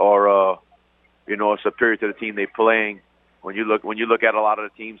teams are superior to the team they're playing. When you look at a lot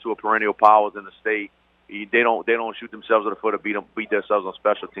of the teams who are perennial powers in the state, they don't shoot themselves in the foot or beat themselves on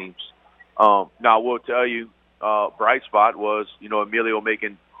special teams. Now I will tell you, bright spot was Emilio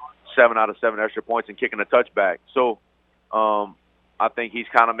making 7 out of 7 extra points and kicking a touchback. So I think he's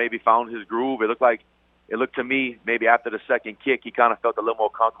kind of maybe found his groove. It looked to me maybe after the second kick he kind of felt a little more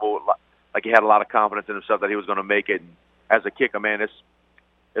comfortable, like he had a lot of confidence in himself that he was going to make it. And as a kicker, man,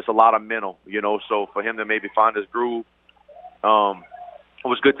 it's a lot of mental, So for him to maybe find his groove, it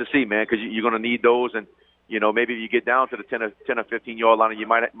was good to see, man, because you're going to need those. And maybe you get down to the 10 or 15-yard line, and you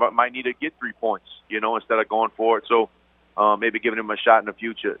might need to get 3 points, instead of going for it. So maybe giving him a shot in the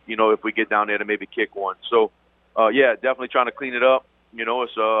future, if we get down there to maybe kick one. So, definitely trying to clean it up.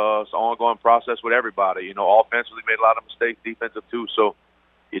 It's an ongoing process with everybody. Offensively made a lot of mistakes, defensive too. So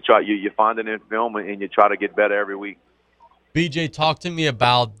you find it in film and you try to get better every week. BJ, talk to me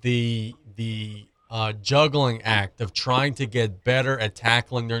about the juggling act of trying to get better at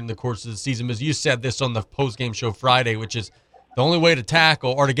tackling during the course of the season. As you said this on the post-game show Friday, which is the only way to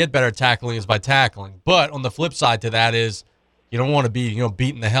tackle or to get better at tackling is by tackling. But on the flip side to that is you don't want to be,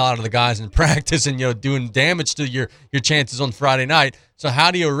 beating the hell out of the guys in practice and, doing damage to your chances on Friday night. So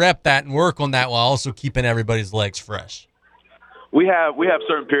how do you rep that and work on that while also keeping everybody's legs fresh? We have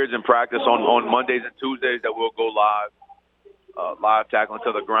certain periods in practice on Mondays and Tuesdays that we'll go live tackling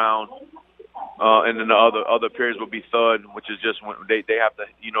to the ground. And then the other periods will be thud, which is just when they have to,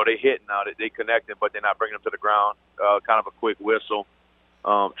 they hit now, they connected, but they're not bringing them to the ground. Kind of a quick whistle,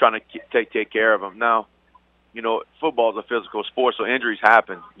 trying to take care of them. Now, football is a physical sport, so injuries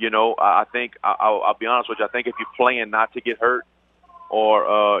happen. I think I'll be honest with you. I think if you're playing not to get hurt,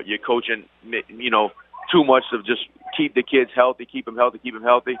 or you're coaching, too much to just keep the kids healthy, keep them healthy.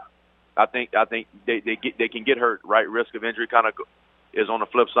 I think they can get hurt. Right, risk of injury kind of is on the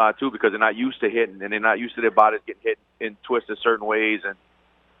flip side too, because they're not used to hitting and they're not used to their bodies getting hit and twisted certain ways. And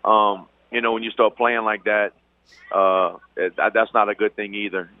when you start playing like that, that's not a good thing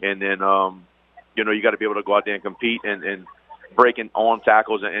either. And then you got to be able to go out there and compete and breaking on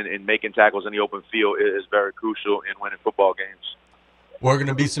tackles and making tackles in the open field is very crucial in winning football games. We're going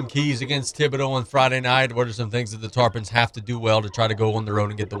to be some keys against Thibodeau on Friday night. What are some things that the Tarpons have to do well to try to go on the road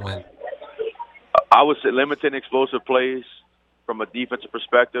and get the win? I would say limiting explosive plays from a defensive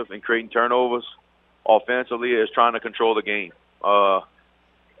perspective and creating turnovers. Offensively is trying to control the game.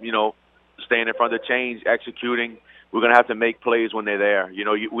 Staying in front of the chains, executing. We're going to have to make plays when they're there.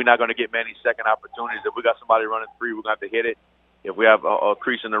 We're not going to get many second opportunities. If we got somebody running free, we're going to have to hit it. If we have a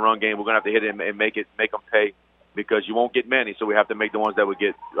crease in the run game, we're going to have to hit it and make them pay, because you won't get many, so we have to make the ones that would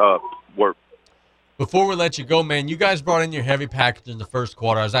get work. Before we let you go, man, you guys brought in your heavy package in the first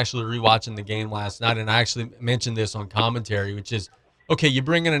quarter. I was actually rewatching the game last night, and I actually mentioned this on commentary, which is, okay, you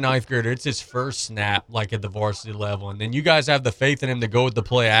bring in a ninth grader. It's his first snap, like at the varsity level, and then you guys have the faith in him to go with the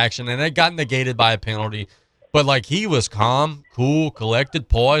play action, and it got negated by a penalty. But, he was calm, cool, collected,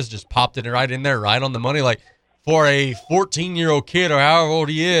 poised, just popped it right in there, right on the money. For a 14-year-old kid or however old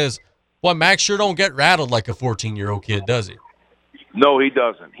he is, boy, Max sure don't get rattled like a 14-year-old kid, does he? No, he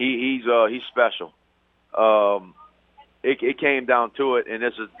doesn't. He's special. It came down to it, and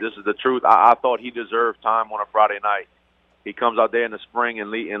this is the truth. I thought he deserved time on a Friday night. He comes out there in the spring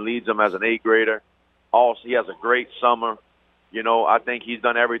and leads them as an 8th grader. Also, he has a great summer. I think he's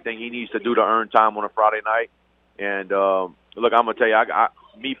done everything he needs to do to earn time on a Friday night. And look, I'm gonna tell you,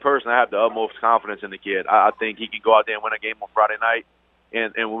 me personally, I have the utmost confidence in the kid. I think he can go out there and win a game on Friday night.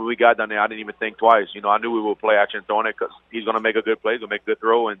 And when we got down there, I didn't even think twice. I knew we would play action throwing it because he's going to make a good play, he's going to make a good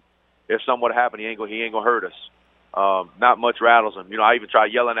throw, and if something would happen, he ain't going to hurt us. Not much rattles him. I even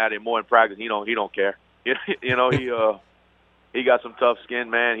tried yelling at him more in practice. He don't care. He got some tough skin,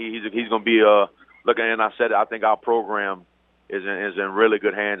 man. He's going to be looking. And I said it, I think our program is in really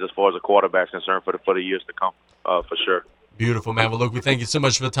good hands as far as the quarterback's concerned for the years to come, for sure. Beautiful, man. Well, look, we thank you so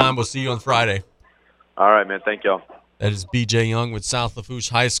much for the time. We'll see you on Friday. All right, man. Thank y'all. That is BJ Young with South Lafourche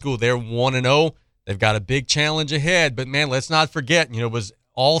High School. They're 1-0. They've got a big challenge ahead. But, man, let's not forget, it was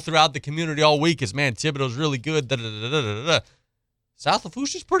all throughout the community all week is, man, Thibodeau's really good. South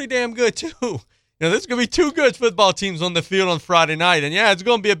Lafourche is pretty damn good, too. there's going to be two good football teams on the field on Friday night. And, yeah, it's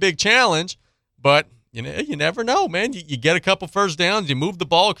going to be a big challenge. But, you never know, man. You get a couple first downs, you move the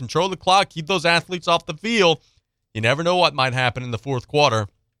ball, control the clock, keep those athletes off the field. You never know what might happen in the fourth quarter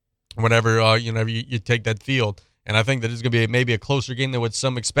whenever, you take that field. And I think that it's going to be maybe a closer game than what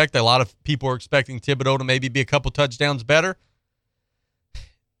some expect. A lot of people are expecting Thibodeau to maybe be a couple touchdowns better.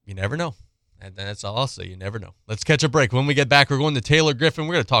 You never know. And that's all I'll say. You never know. Let's catch a break. When we get back, we're going to Taylor Griffin.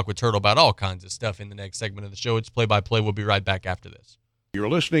 We're going to talk with Turtle about all kinds of stuff in the next segment of the show. It's play-by-play. We'll be right back after this. You're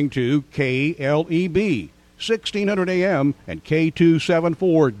listening to KLEB, 1600 AM and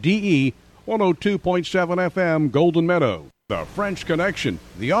K274DE, 102.7 FM, Golden Meadow. The French Connection,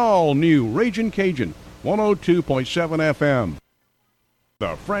 the all-new Ragin' Cajun, 102.7 FM.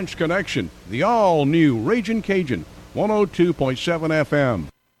 The French Connection, the all-new Ragin' Cajun, 102.7 FM.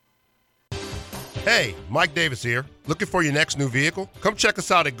 Hey, Mike Davis here. Looking for your next new vehicle? Come check us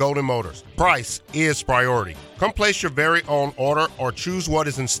out at Golden Motors. Price is priority. Come place your very own order or choose what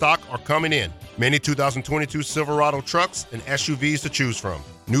is in stock or coming in. Many 2022 Silverado trucks and SUVs to choose from.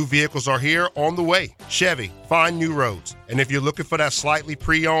 New vehicles are here on the way. Chevy, find new roads. And if you're looking for that slightly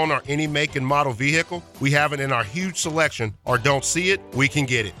pre-owned or any make and model vehicle, we have it in our huge selection, or don't see it, we can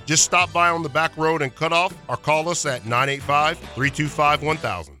get it. Just stop by on the back road and cut off, or call us at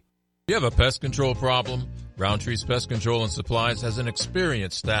 985-325-1000. You have a pest control problem? Roundtree's Pest Control and Supplies has an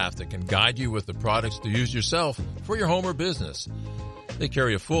experienced staff that can guide you with the products to use yourself for your home or business. They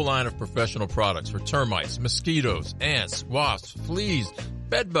carry a full line of professional products for termites, mosquitoes, ants, wasps, fleas,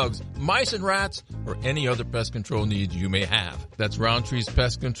 bed bugs, mice and rats, or any other pest control needs you may have. That's Roundtree's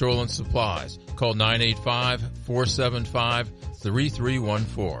Pest Control and Supplies. Call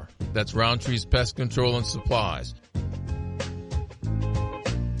 985-475-3314. That's Roundtree's Pest Control and Supplies.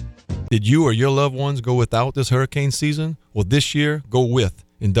 Did you or your loved ones go without this hurricane season? Well, this year, go with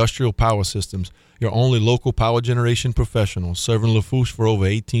Industrial Power Systems, your only local power generation professional serving Lafourche for over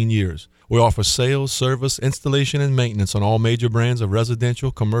 18 years. We offer sales, service, installation, and maintenance on all major brands of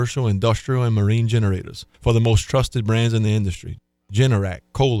residential, commercial, industrial, and marine generators for the most trusted brands in the industry. Generac,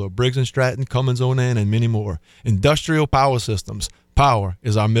 Kohler, Briggs & Stratton, Cummins Onan, and many more. Industrial Power Systems. Power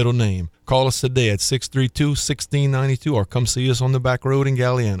is our middle name. Call us today at 632-1692 or come see us on the back road in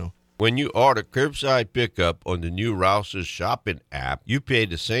Galliano. When you order curbside pickup on the new Rouse's shopping app, you pay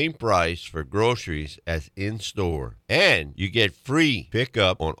the same price for groceries as in-store. And you get free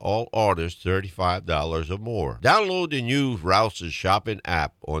pickup on all orders $35 or more. Download the new Rouse's shopping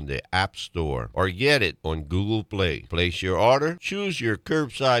app on the App Store or get it on Google Play. Place your order, choose your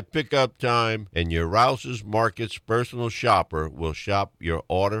curbside pickup time, and your Rouse's Markets personal shopper will shop your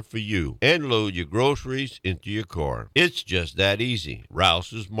order for you and load your groceries into your car. It's just that easy.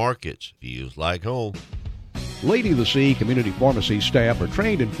 Rouse's Markets. Feels like home. Lady of the Sea Community Pharmacy staff are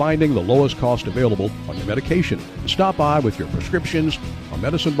trained in finding the lowest cost available on your medication. Stop by with your prescriptions or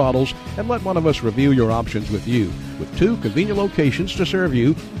medicine bottles and let one of us review your options with you. With 2 convenient locations to serve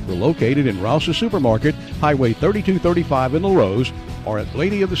you, we're located in Rouse's Supermarket, Highway 3235 in Larose, or at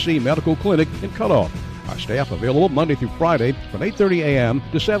Lady of the Sea Medical Clinic in Cutoff. Our staff available Monday through Friday from 8:30 a.m.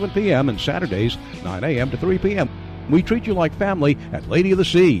 to 7 p.m. and Saturdays 9 a.m. to 3 p.m. We treat you like family at Lady of the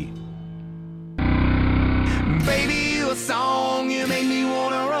Sea. Baby, you a song, you make me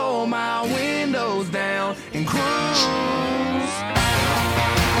wanna roll my windows down and cruise.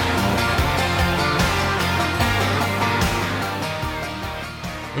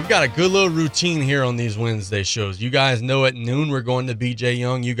 We've got a good little routine here on these Wednesday shows. You guys know at noon we're going to BJ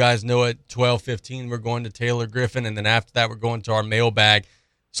Young. You guys know at 12:15 we're going to Taylor Griffin, and then after that we're going to our mailbag.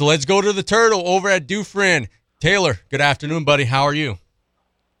 So let's go to the Turtle over at Dufresne. Taylor, good afternoon, buddy. How are you?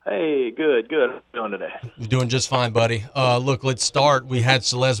 Hey, good. How are you doing today? You're doing just fine, buddy. Look, let's start. We had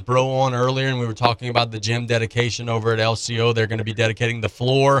Celeste Breaux on earlier, and we were talking about the gym dedication over at LCO. They're going to be dedicating the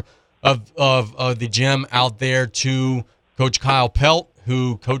floor of the gym out there to Coach Kyle Pelt,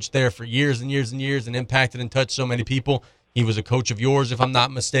 who coached there for years and years and years and impacted and touched so many people. He was a coach of yours, if I'm not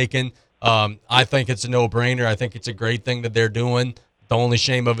mistaken. I think it's a no-brainer. I think it's a great thing that they're doing. The only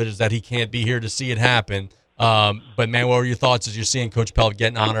shame of it is that he can't be here to see it happen. But, man, what were your thoughts as you're seeing Coach Pelt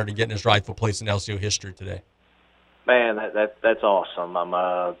getting honored and getting his rightful place in LCO history today? Man, that's awesome.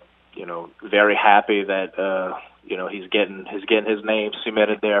 I'm, very happy that, he's getting his name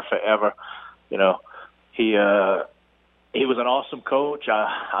cemented there forever. He was an awesome coach.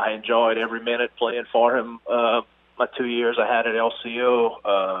 I enjoyed every minute playing for him. My 2 years I had at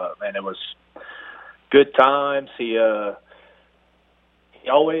LCO, and it was good times. He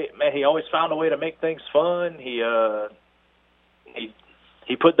always found a way to make things fun. He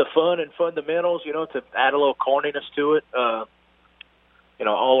put the fun and fundamentals, to add a little corniness to it.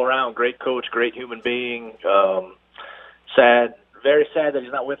 all around great coach, great human being. Sad, very sad that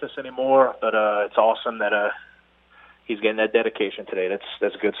he's not with us anymore, but it's awesome that he's getting that dedication today.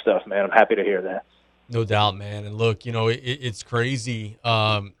 That's good stuff, man. I'm happy to hear that. No doubt, man. And look, it's crazy.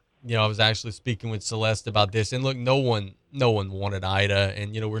 I was actually speaking with Celeste about this, and look, no one wanted Ida,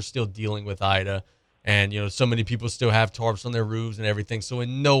 and we're still dealing with Ida, and so many people still have tarps on their roofs and everything. So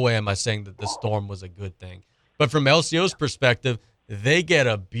in no way am I saying that the storm was a good thing. But from LCO's perspective, they get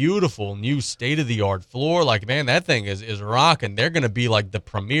a beautiful new state-of-the-art floor. Like, man, that thing is rocking. They're going to be like the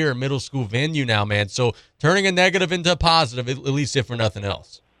premier middle school venue now, man. So turning a negative into a positive, at least if for nothing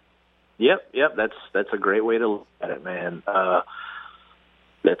else. Yep. That's a great way to look at it, man.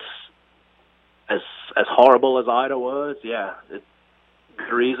 That's as horrible as Ida was. Yeah,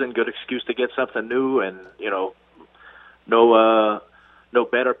 good reason, good excuse to get something new, and no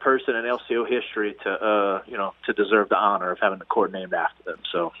better person in LCO history to deserve the honor of having the court named after them.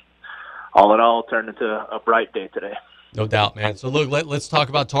 So, all in all, turned into a bright day today. No doubt, man. So look, let's talk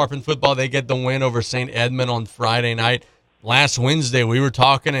about Tarpon football. They get the win over St. Edmund on Friday night. Last Wednesday, we were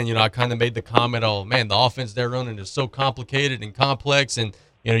talking, and, I kind of made the comment, oh, man, the offense they're running is so complicated and complex. And,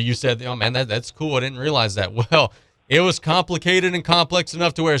 you said, oh, man, that's cool. I didn't realize that. Well, it was complicated and complex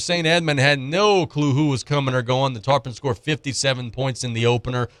enough to where St. Edmund had no clue who was coming or going. The Tarpon scored 57 points in the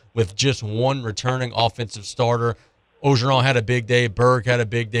opener with just one returning offensive starter. Ogeron had a big day. Berg had a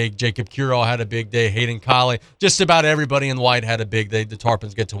big day. Jacob Curall had a big day. Hayden Colley. Just about everybody in white had a big day. The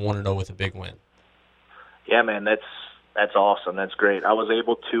Tarpons get to 1-0 with a big win. Yeah, man, that's awesome. That's great. I was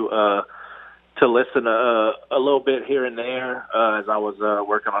able to listen a little bit here and there as I was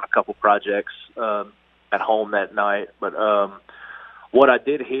working on a couple projects at home that night. But what I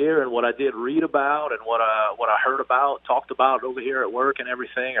did hear and what I did read about and what I heard about, talked about over here at work and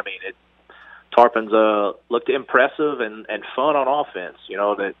everything, I mean, Tarpons looked impressive and fun on offense.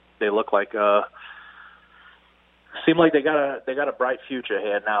 That they look like seem like they got a bright future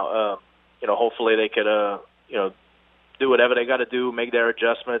ahead now. Hopefully they could do whatever they got to do, make their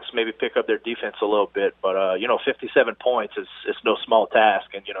adjustments, maybe pick up their defense a little bit. But 57 points is no small task,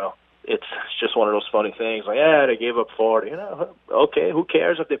 and it's just one of those funny things. Like, yeah, they gave up 40. Okay, who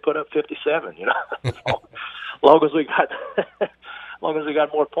cares if they put up 57? As long as we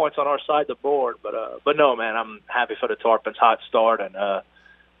got more points on our side of the board. But no, man, I'm happy for the Tarpons' hot start, and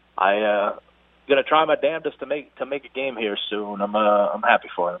I gonna try my damnedest to make a game here soon. I'm happy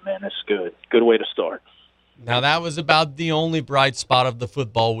for them, man. It's good. Good way to start. Now, that was about the only bright spot of the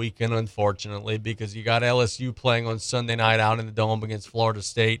football weekend, unfortunately, because you got LSU playing on Sunday night out in the Dome against Florida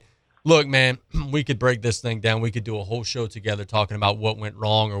State. Look, man, we could break this thing down. We could do a whole show together talking about what went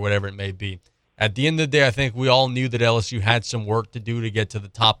wrong or whatever it may be. At the end of the day, I think we all knew that LSU had some work to do to get to the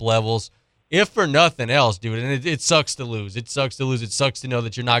top levels. If for nothing else, dude, and it sucks to lose. It sucks to lose. It sucks to know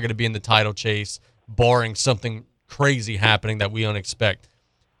that you're not going to be in the title chase, barring something crazy happening that we don't expect.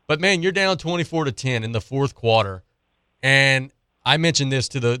 But, man, you're down 24-10 in the fourth quarter. And I mentioned this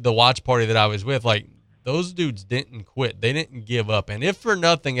to the watch party that I was with. Like, those dudes didn't quit. They didn't give up. And if for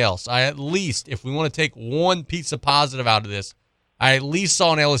nothing else, if we want to take one piece of positive out of this, I at least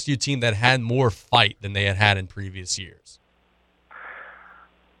saw an LSU team that had more fight than they had in previous years.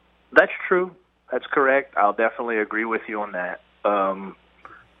 That's true. That's correct. I'll definitely agree with you on that. Man,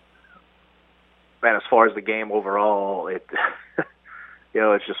 as far as the game overall,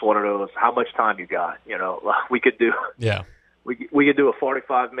 it's just one of those, how much time you got? We could do we could do a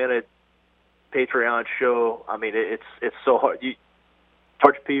 45-minute Patreon show. I mean, it's so hard. You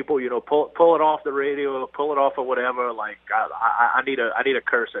touch people, pull it off the radio, pull it off or whatever. Like, I need a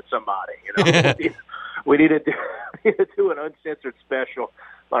curse at somebody. We need to do an uncensored special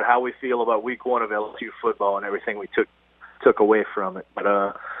about how we feel about week one of LSU football and everything we took away from it. But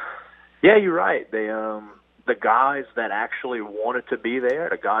yeah, you're right. They the guys that actually wanted to be there,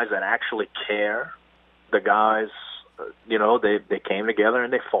 the guys that actually care, the guys, they came together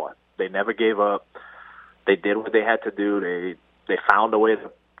and they fought. They never gave up. They did what they had to do. They found a way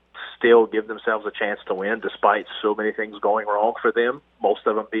to still give themselves a chance to win despite so many things going wrong for them, most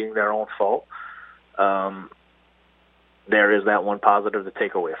of them being their own fault. There is that one positive to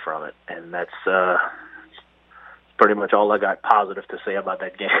take away from it, and that's pretty much all I got positive to say about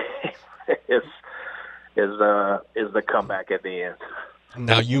that game. is the comeback at the end.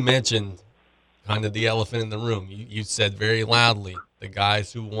 Now, you mentioned kind of the elephant in the room. You said very loudly the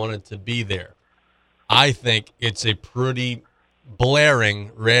guys who wanted to be there. I think it's a pretty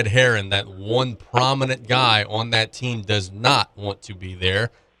blaring red herring that one prominent guy on that team does not want to be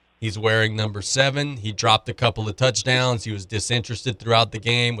there. He's wearing number 7. He dropped a couple of touchdowns. He was disinterested throughout the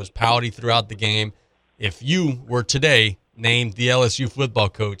game, was pouty throughout the game. If you were today named the LSU football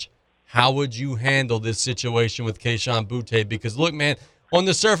coach. How would you handle this situation with Kayshon Boutte? Because, look, man, on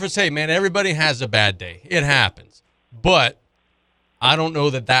the surface, hey, man, everybody has a bad day. It happens. But I don't know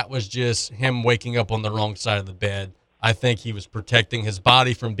that was just him waking up on the wrong side of the bed. I think he was protecting his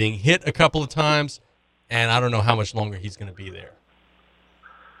body from being hit a couple of times, and I don't know how much longer he's going to be there.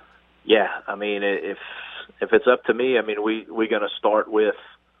 Yeah, I mean, if it's up to me, I mean, we're going to start with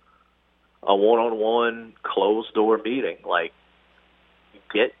a one-on-one closed-door meeting. Like,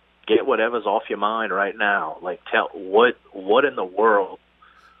 get whatever's off your mind right now. Like, tell what in the world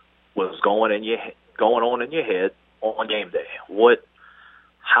was going on in your head on game day.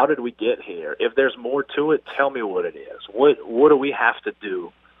 How did we get here? If there's more to it, tell me what it is. What do we have to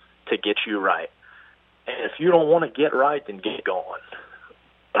do to get you right? And if you don't want to get right, then get going.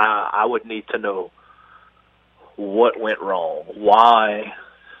 I would need to know what went wrong. Why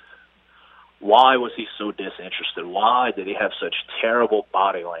was he so disinterested? Why did he have such terrible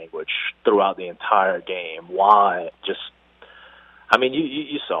body language throughout the entire game? Why? I mean,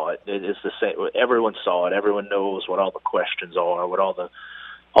 you saw it. It's the same. Everyone saw it. Everyone knows what all the questions are, what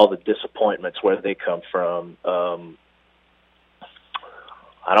all the disappointments, where they come from.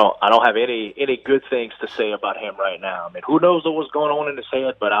 I don't have any good things to say about him right now. I mean, who knows what was going on in his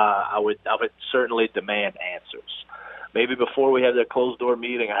head? But I would certainly demand answers. Maybe before we have that closed door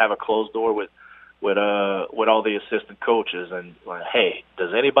meeting, I have a closed door with all the assistant coaches and like, hey,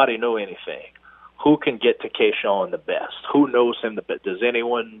 does anybody know anything? Who can get to Kayshon the best? Who knows him the best? Who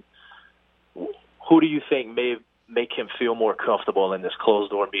do you think may make him feel more comfortable in this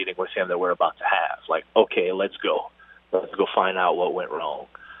closed door meeting with him that we're about to have? Like, okay, let's go find out what went wrong.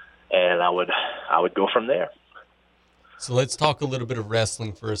 And I would go from there. So let's talk a little bit of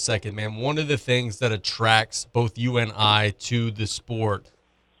wrestling for a second, man. One of the things that attracts both you and I to the sport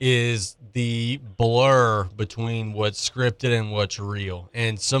is the blur between what's scripted and what's real.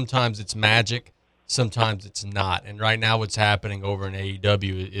 And sometimes it's magic, sometimes it's not. And right now what's happening over in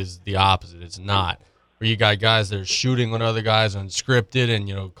AEW is the opposite. It's not. Where you got guys that are shooting on other guys unscripted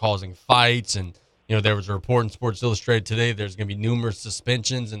and, causing fights. And, there was a report in Sports Illustrated today there's going to be numerous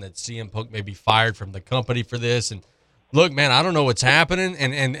suspensions and that CM Punk may be fired from the company for this. And look, man, I don't know what's happening.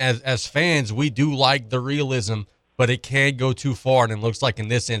 And as fans, we do like the realism, but it can go too far. And it looks like in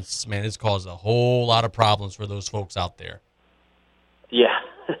this instance, man, it's caused a whole lot of problems for those folks out there. Yeah.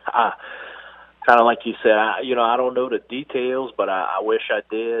 Kind of like you said, I don't know the details, but I wish I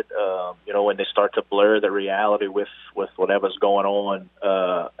did. When they start to blur the reality with whatever's going on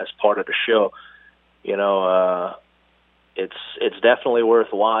as part of the show, it's definitely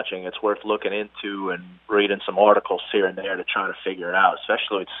worth watching. It's worth looking into and reading some articles here and there to try to figure it out.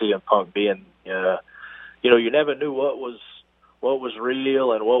 Especially with CM Punk being, you never knew what was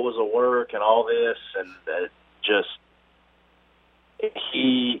real and what was a work and all this, and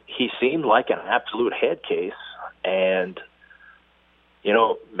he seemed like an absolute head case, and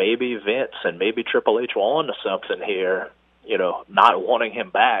maybe Vince and maybe Triple H were on to something here. Not wanting him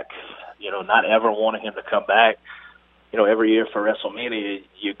back, not ever wanting him to come back. Every year for WrestleMania,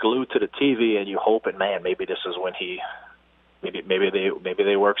 you glue to the TV and you hope, and man, maybe this is when maybe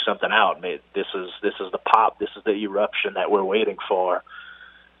they work something out. This is the pop. This is the eruption that we're waiting for.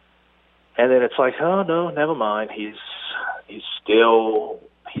 And then it's like, oh no, never mind. He's still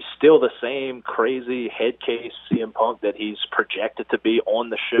the same crazy head case CM Punk that he's projected to be on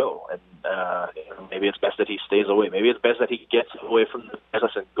the show. And maybe it's best that he stays away. Maybe it's best that he gets away from the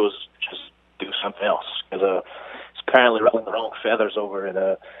business and goes just do something else. Because he's apparently ruffling the wrong feathers over in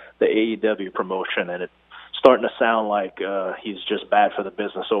the AEW promotion, and it's starting to sound like he's just bad for the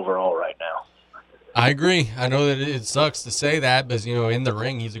business overall right now. I agree. I know that it sucks to say that, because, in the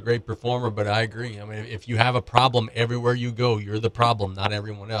ring, he's a great performer, but I agree. I mean, if you have a problem everywhere you go, you're the problem, not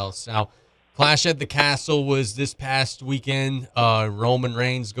everyone else. Now, Clash at the Castle was this past weekend. Roman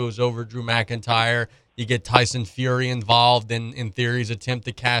Reigns goes over Drew McIntyre. You get Tyson Fury involved in Theory's attempt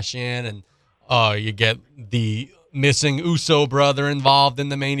to cash in, and you get the missing Uso brother involved in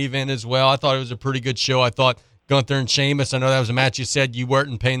the main event as well. I thought it was a pretty good show. I thought Gunther and Sheamus, I know that was a match you said you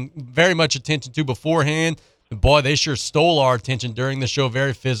weren't paying very much attention to beforehand. And boy, they sure stole our attention during the show.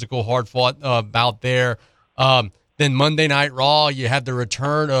 Very physical, hard-fought bout there. Then Monday Night Raw, you had the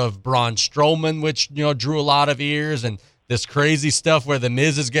return of Braun Strowman, which drew a lot of ears, and this crazy stuff where the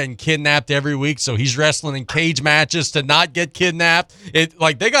Miz is getting kidnapped every week, so he's wrestling in cage matches to not get kidnapped.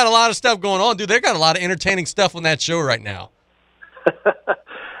 They got a lot of stuff going on, dude. They got a lot of entertaining stuff on that show right now.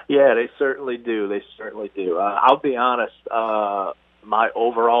 Yeah, they certainly do. I'll be honest. My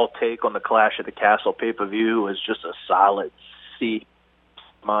overall take on the Clash at the Castle pay-per-view is just a solid C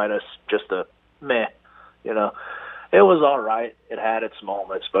minus, just a meh. It was all right. It had its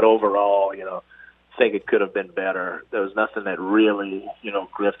moments, but overall, I think it could have been better. There was nothing that really,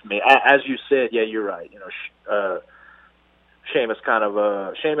 gripped me. As you said, yeah, you're right.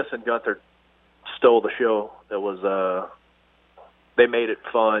 Seamus and Gunther stole the show. It was, they made it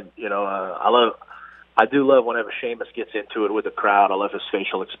fun. I do love whenever Seamus gets into it with the crowd. I love his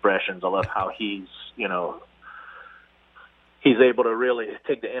facial expressions. I love how he's able to really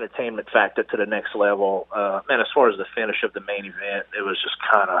take the entertainment factor to the next level. And as far as the finish of the main event, it was just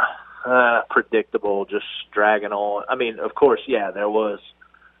kind of predictable, just dragging on. I mean, of course, yeah, there was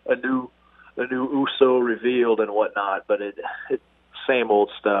a new Uso revealed and whatnot, but it same old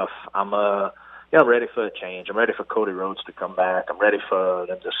stuff. I'm ready for a change. I'm ready for Cody Rhodes to come back. I'm ready for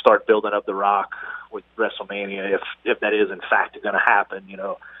them to start building up the Rock with WrestleMania, if that is in fact going to happen.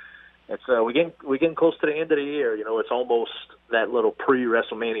 It's we're getting close to the end of the year. It's almost that little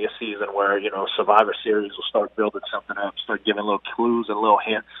pre-WrestleMania season where Survivor Series will start building something up, start giving little clues and little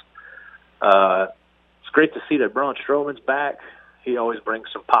hints. It's great to see that Braun Strowman's back. He always brings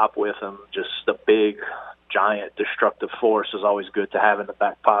some pop with him. Just a big, giant, destructive force is always good to have in the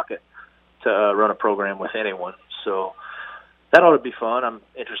back pocket to run a program with anyone. So that ought to be fun. I'm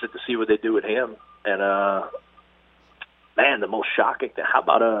interested to see what they do with him. And, man, the most shocking thing, how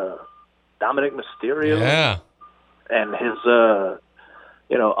about Dominic Mysterio? Yeah. And his,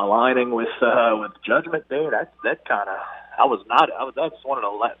 aligning with Judgment Day. That kind of, that's one of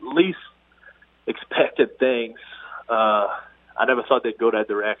the least expected things. I never thought they'd go that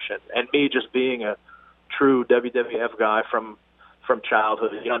direction. And me just being a true WWF guy from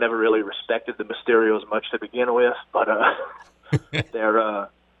childhood, I never really respected the Mysterios much to begin with, but they're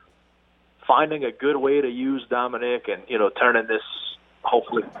finding a good way to use Dominic and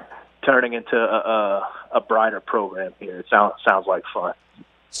hopefully turning into a brighter program here. It sounds like fun.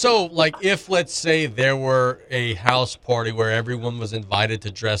 So, if, let's say, there were a house party where everyone was invited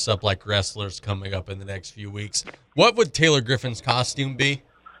to dress up like wrestlers coming up in the next few weeks, what would Taylor Griffin's costume be?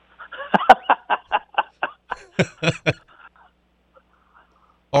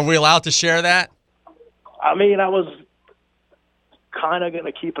 Are we allowed to share that? I mean, I was kind of going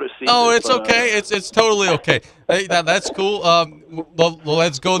to keep it a secret. Oh, it's okay. It's totally okay. Hey, that's cool. Well,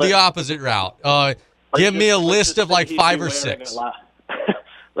 let's go the opposite route. Give me a list of 5 or 6.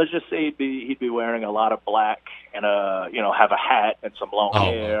 Let's just say he'd be wearing a lot of black and have a hat and some long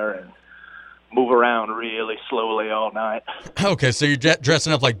hair and move around really slowly all night. Okay, so you're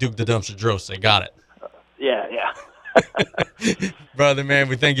dressing up like Duke the Dumpster Drose. Got it. Yeah. Brother, man,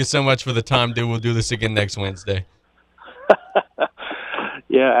 we thank you so much for the time, dude. We'll do this again next Wednesday.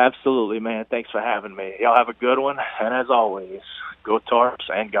 Yeah, absolutely, man. Thanks for having me. Y'all have a good one. And as always, go Tarps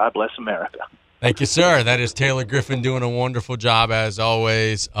and God bless America. Thank you, sir. That is Taylor Griffin doing a wonderful job as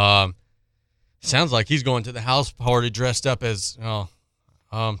always. Sounds like he's going to the house party dressed up as,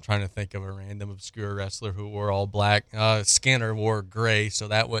 I'm trying to think of a random obscure wrestler who wore all black. Skinner wore gray, so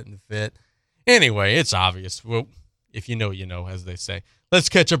that wouldn't fit. Anyway, it's obvious. Well, if you know, you know, as they say. Let's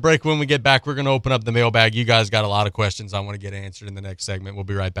catch a break. When we get back, we're going to open up the mailbag. You guys got a lot of questions I want to get answered in the next segment. We'll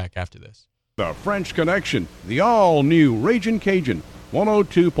be right back after this. The French Connection, the all-new Ragin' Cajun,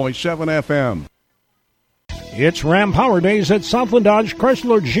 102.7 FM. It's Ram Power Days at Southland Dodge,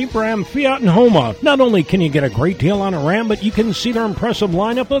 Chrysler, Jeep, Ram, Fiat, and Homa. Not only can you get a great deal on a Ram, but you can see their impressive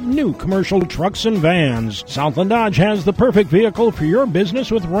lineup of new commercial trucks and vans. Southland Dodge has the perfect vehicle for your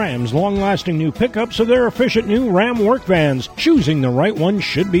business with Ram's long-lasting new pickups or their efficient new Ram work vans. Choosing the right one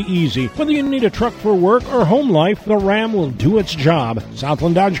should be easy. Whether you need a truck for work or home life, the Ram will do its job.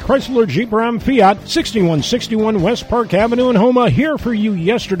 Southland Dodge, Chrysler, Jeep, Ram, Fiat, 6161 West Park Avenue in Homa, here for you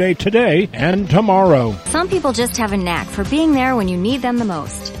yesterday, today, and tomorrow. Some people just have a knack for being there when you need them the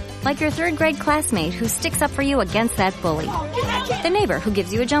most. Like your third grade classmate who sticks up for you against that bully. The neighbor who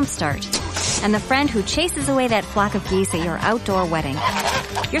gives you a jump start. And the friend who chases away that flock of geese at your outdoor wedding.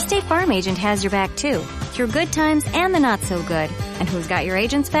 Your State Farm agent has your back too, through good times and the not so good. And who's got your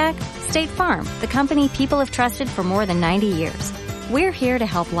agent's back? State Farm, the company people have trusted for more than 90 years. We're here to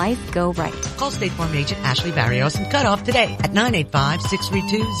help life go right. Call State Farm agent Ashley Barrios and cut off today at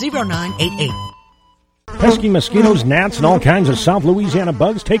 985-632-0988. Pesky mosquitoes, gnats, and all kinds of South Louisiana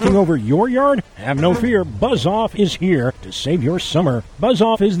bugs taking over your yard? Have no fear. Buzz Off is here to save your summer. Buzz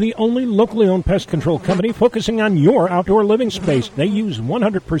Off is the only locally owned pest control company focusing on your outdoor living space. They use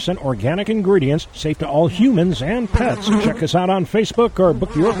 100% organic ingredients, safe to all humans and pets. Check us out on Facebook or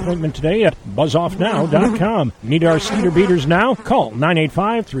book your appointment today at buzzoffnow.com. Need our skeeter beaters now? Call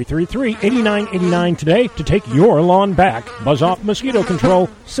 985-333-8989 today to take your lawn back. Buzz Off Mosquito Control.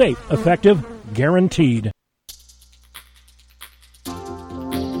 Safe, effective, guaranteed.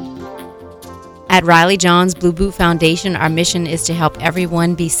 At Riley Johns Blue Boot Foundation, our mission is to help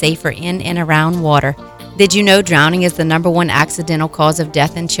everyone be safer in and around water. Did you know drowning is the #1 accidental cause of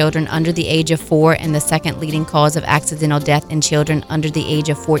death in children under the age of 4 and the second leading cause of accidental death in children under the age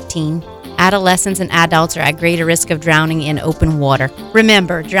of 14? Adolescents and adults are at greater risk of drowning in open water.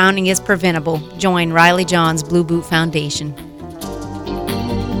 Remember, drowning is preventable. Join Riley Johns Blue Boot Foundation.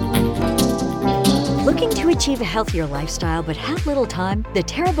 Looking to achieve a healthier lifestyle but have little time? The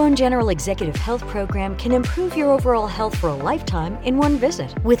Terrebonne General Executive Health Program can improve your overall health for a lifetime in one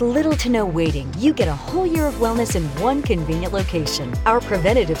visit. With little to no waiting, you get a whole year of wellness in one convenient location. Our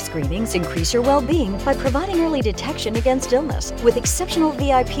preventative screenings increase your well-being by providing early detection against illness. With exceptional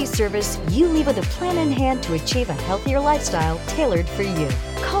VIP service, you leave with a plan in hand to achieve a healthier lifestyle tailored for you.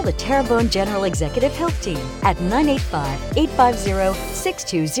 Call the Terrebonne General Executive Health Team at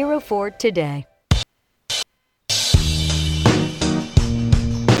 985-850-6204 today.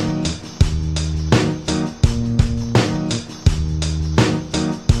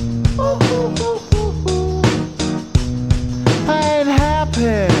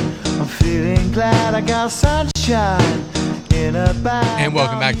 I'm feeling glad I got sunshine in a bag. And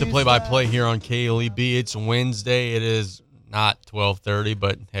welcome back to Play by Play here on KLEB. It's Wednesday. It is not 12:30,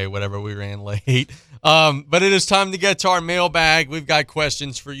 but hey, whatever, we ran late. But it is time to get to our mailbag. We've got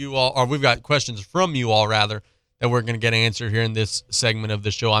questions for you all, or we've got questions from you all, rather, that we're going to get answered here in this segment of the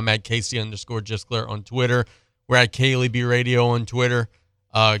show. I'm at Casey_Gisclair on Twitter. We're at KLEB Radio on Twitter.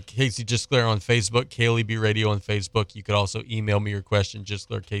 Casey Gisclair on Facebook, KLEB Radio on Facebook. You could also email me your question,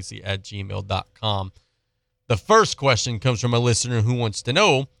 gisclaircasey@gmail.com. The first question comes from a listener who wants to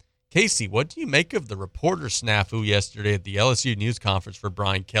know, Casey, what do you make of the reporter snafu yesterday at the LSU news conference for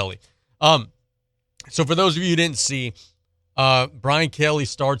Brian Kelly? So for those of you who didn't see, Brian Kelly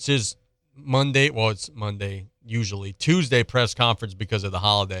starts his Tuesday press conference because of the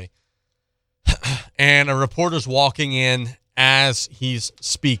holiday. And a reporter's walking in as he's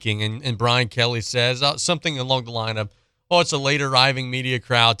speaking, and Brian Kelly says something along the line of, it's a late arriving media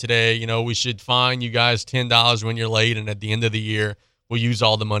crowd today. You know, we should fine you guys $10 when you're late, and at the end of the year, we'll use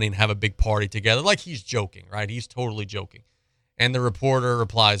all the money and have a big party together. Like he's joking, right? He's totally joking. And the reporter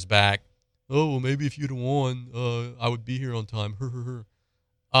replies back, well, maybe if you'd have won, I would be here on time.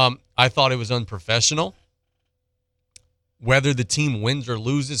 I thought it was unprofessional. Whether the team wins or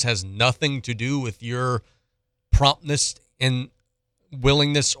loses has nothing to do with your promptness and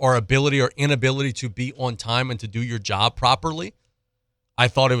willingness or ability or inability to be on time and to do your job properly. I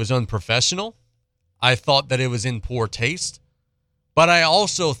thought it was unprofessional. I thought that it was in poor taste. But I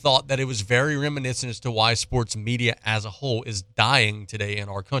also thought that it was very reminiscent as to why sports media as a whole is dying today in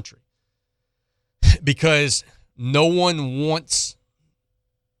our country. Because no one wants,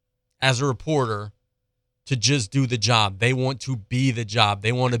 as a reporter, to just do the job. They want to be the job.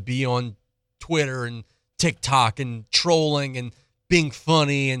 They want to be on Twitter and TikTok and trolling and being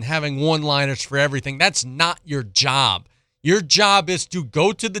funny and having one-liners for everything. That's not your job. Your job is to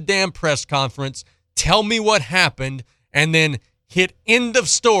go to the damn press conference, tell me what happened, and then hit end of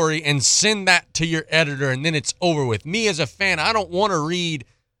story and send that to your editor, and then it's over with. Me as a fan, I don't want to read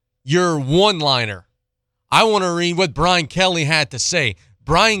your one-liner. I want to read what Brian Kelly had to say.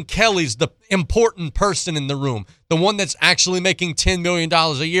 Brian Kelly's the important person in the room, the one that's actually making $10 million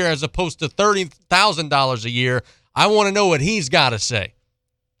a year as opposed to $30,000 a year. I want to know what he's got to say.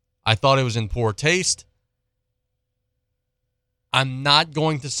 I thought it was in poor taste. I'm not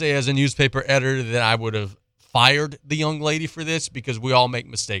going to say as a newspaper editor that I would have fired the young lady for this because we all make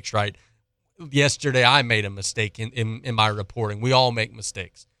mistakes, right? Yesterday I made a mistake in my reporting. We all make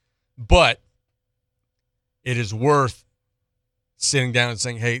mistakes. But it is worth sitting down and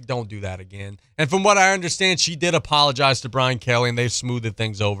saying, hey, don't do that again. And from what I understand, she did apologize to Brian Kelly, and they've smoothed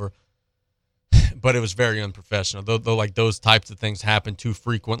things over. But it was very unprofessional. Though like those types of things happen too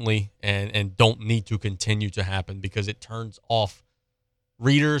frequently and don't need to continue to happen because it turns off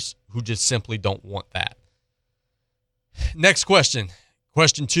readers who just simply don't want that. Next question.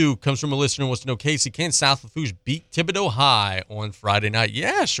 Question 2 comes from a listener who wants to know, Casey, can South Lafourche beat Thibodaux High on Friday night?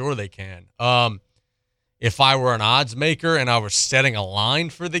 Yeah, sure they can. If I were an odds maker and I was setting a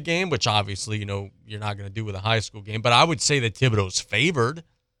line for the game, which obviously, you know, you're not going to do with a high school game, but I would say that Thibodaux's favored.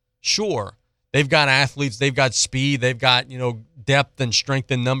 Sure. They've got athletes, they've got speed, they've got, you know, depth and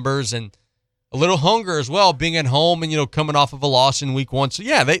strength in numbers and a little hunger as well, being at home and, you know, coming off of a loss in week 1. So,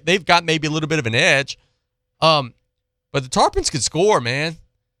 yeah, they've got maybe a little bit of an edge. But the Tarpons could score, man.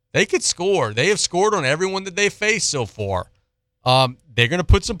 They could score. They have scored on everyone that they've faced so far. They're going to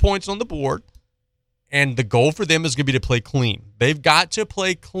put some points on the board. And the goal for them is going to be to play clean. They've got to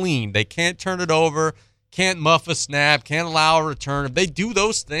play clean. They can't turn it over, can't muff a snap, can't allow a return. If they do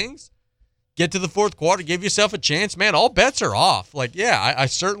those things, get to the fourth quarter, give yourself a chance, man, all bets are off. Like, yeah, I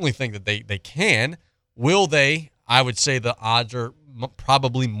certainly think that they can. Will they? I would say the odds are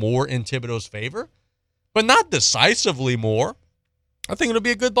probably more in Thibodeau's favor, but not decisively more. I think it'll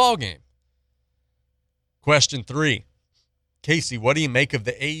be a good ball game. Question 3. Casey, what do you make of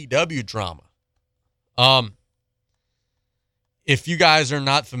the AEW drama? If you guys are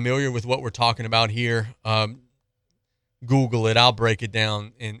not familiar with what we're talking about here, Google it. I'll break it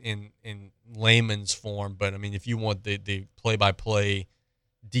down in layman's form. But, I mean, if you want the play-by-play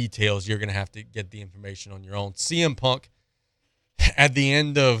details, you're going to have to get the information on your own. CM Punk, at the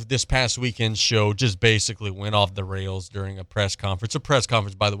end of this past weekend's show, just basically went off the rails during a press conference. A press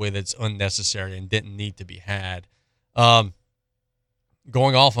conference, by the way, that's unnecessary and didn't need to be had.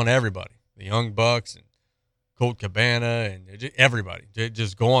 Going off on everybody, the Young Bucks and Colt Cabana and everybody,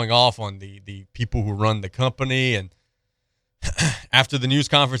 just going off on the people who run the company. And after the news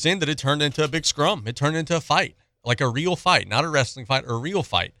conference ended, it turned into a big scrum. It turned into a fight, like a real fight, not a wrestling fight, a real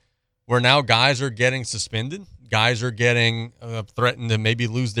fight, where now guys are getting suspended. Guys are getting threatened to maybe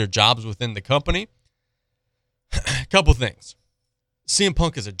lose their jobs within the company. A couple things. CM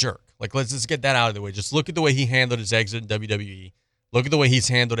Punk is a jerk. Like, let's just get that out of the way. Just look at the way he handled his exit in WWE. Look at the way he's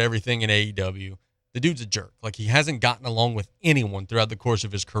handled everything in AEW. The dude's a jerk. Like, he hasn't gotten along with anyone throughout the course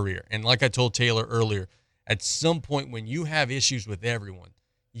of his career. And like I told Taylor earlier, at some point when you have issues with everyone,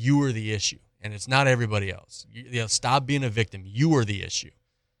 you are the issue. And it's not everybody else. Stop being a victim. You are the issue.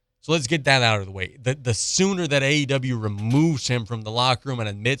 So let's get that out of the way. The sooner that AEW removes him from the locker room and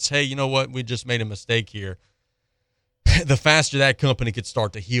admits, hey, you know what, we just made a mistake here, the faster that company could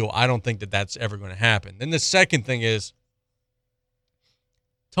start to heal. I don't think that that's ever going to happen. Then the second thing is,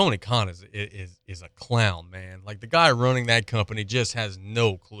 Tony Khan is a clown, man. Like, the guy running that company just has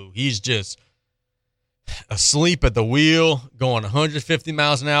no clue. He's just asleep at the wheel, going 150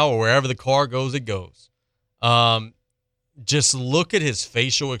 miles an hour. Wherever the car goes, it goes. Just look at his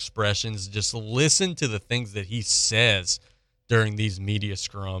facial expressions. Just listen to the things that he says during these media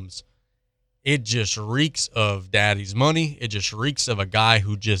scrums. It just reeks of daddy's money. It just reeks of a guy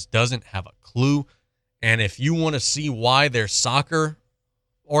who just doesn't have a clue. And if you want to see why their soccer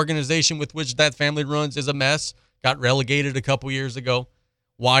organization with which that family runs is a mess, got relegated a couple years ago,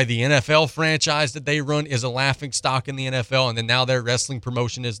 why the NFL franchise that they run is a laughingstock in the NFL, and then now their wrestling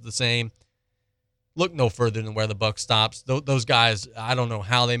promotion is the same, look no further than where the buck stops. Those guys, I don't know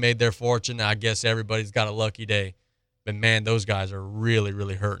how they made their fortune. I guess everybody's got a lucky day. But, man, those guys are really,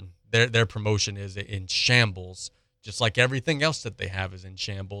 really hurting. Their promotion is in shambles, just like everything else that they have is in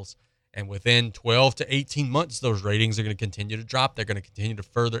shambles. And within 12 to 18 months, those ratings are going to continue to drop. They're going to continue to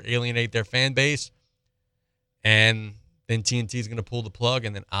further alienate their fan base. And then TNT is going to pull the plug,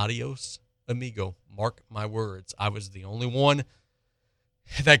 and then adios, amigo. Mark my words. I was the only one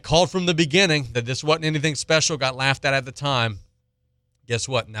that called from the beginning that this wasn't anything special, got laughed at the time. Guess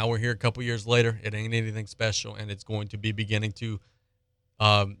what? Now we're here a couple years later. It ain't anything special, and it's going to be beginning to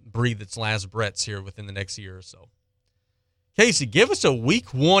breathe its last breaths here within the next year or so. Casey, give us a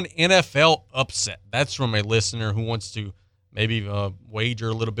Week 1 NFL upset. That's from a listener who wants to maybe wager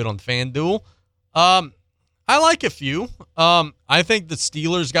a little bit on FanDuel. I like a few. I think the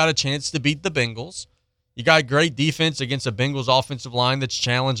Steelers got a chance to beat the Bengals. You got great defense against a Bengals offensive line that's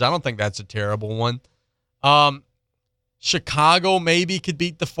challenged. I don't think that's a terrible one. Chicago maybe could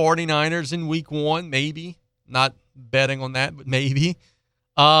beat the 49ers in Week 1, maybe. Not betting on that, but maybe.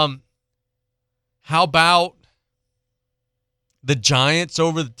 How about the Giants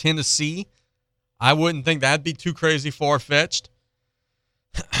over the Tennessee? I wouldn't think that'd be too crazy far-fetched.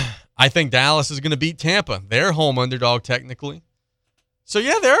 I think Dallas is going to beat Tampa. They're home underdog technically. So,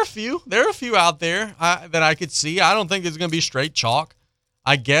 yeah, there are a few. There are a few out there that I could see. I don't think it's going to be straight chalk.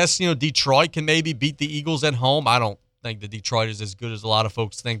 I guess, Detroit can maybe beat the Eagles at home. I don't think that Detroit is as good as a lot of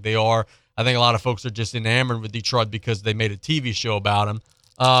folks think they are. I think a lot of folks are just enamored with Detroit because they made a TV show about them.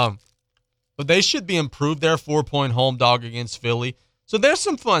 But they should be improved. They're a 4-point home dog against Philly. So there's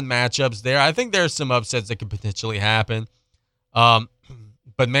some fun matchups there. I think there's some upsets that could potentially happen.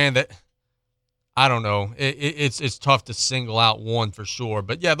 But, man, I don't know. It's tough to single out one for sure.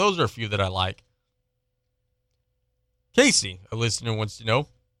 But, yeah, those are a few that I like. Casey, a listener, wants to know,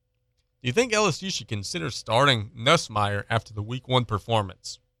 do you think LSU should consider starting Nussmeier after the Week 1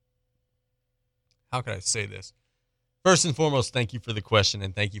 performance? How can I say this? First and foremost, thank you for the question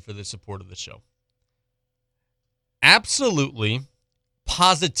and thank you for the support of the show. Absolutely,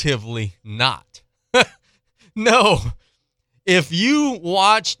 positively not. No. If you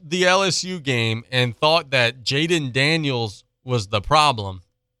watched the LSU game and thought that Jaden Daniels was the problem,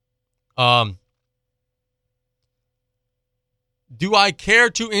 Do I care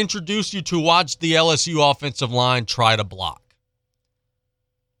to introduce you to watch the LSU offensive line try to block?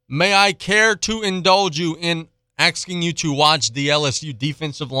 May I care to indulge you in asking you to watch the LSU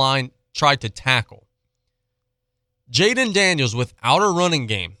defensive line try to tackle? Jaden Daniels without a running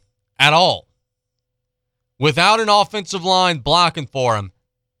game at all, without an offensive line blocking for him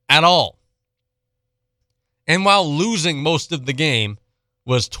at all, and while losing most of the game,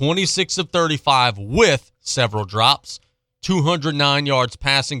 was 26 of 35 with several drops, 209 yards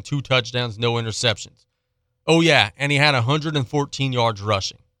passing, 2 touchdowns, no interceptions. Oh, yeah, and he had 114 yards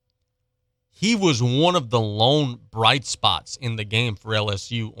rushing. He was one of the lone bright spots in the game for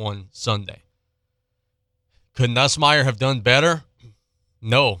LSU on Sunday. Could Nussmeier have done better?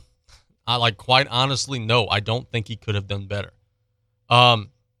 No. Quite honestly, no. I don't think he could have done better. I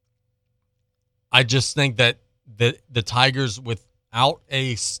just think that the Tigers, without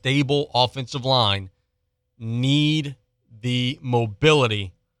a stable offensive line, need the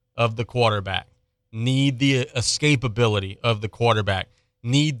mobility of the quarterback, need the escapability of the quarterback,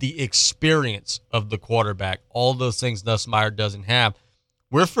 need the experience of the quarterback. All those things Nussmeier doesn't have.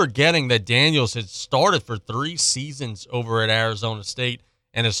 We're forgetting that Daniels had started for 3 seasons over at Arizona State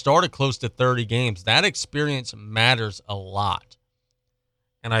and has started close to 30 games. That experience matters a lot.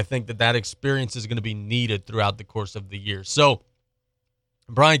 And I think that experience is going to be needed throughout the course of the year. So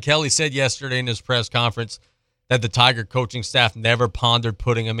Brian Kelly said yesterday in his press conference that the Tiger coaching staff never pondered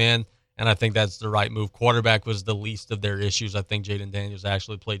putting him in, and I think that's the right move. Quarterback was the least of their issues. I think Jaden Daniels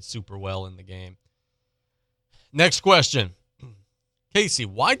actually played super well in the game. Next question. Casey,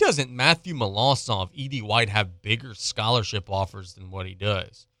 why doesn't Matthew Melanson of E.D. White have bigger scholarship offers than what he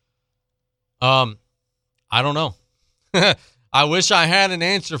does? I don't know. I wish I had an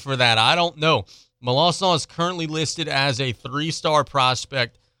answer for that. I don't know. Melanson is currently listed as a 3-star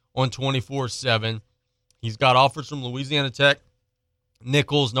prospect on 24/7. He's got offers from Louisiana Tech,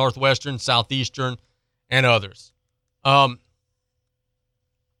 Nichols, Northwestern, Southeastern, and others. I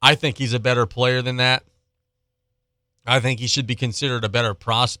think he's a better player than that. I think he should be considered a better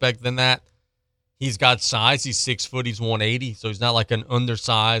prospect than that. He's got size. He's 6 foot. He's 180, so he's not like an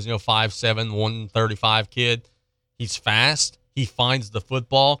undersized, 5'7", 135 kid. He's fast. He finds the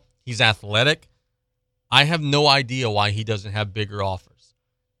football. He's athletic. I have no idea why he doesn't have bigger offers.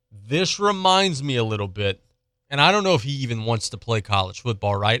 This reminds me a little bit, and I don't know if he even wants to play college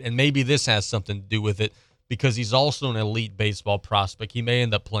football, right? And maybe this has something to do with it because he's also an elite baseball prospect. He may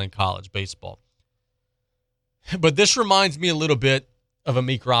end up playing college baseball. But this reminds me a little bit of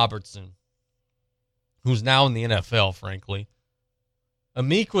Amik Robertson, who's now in the NFL, frankly.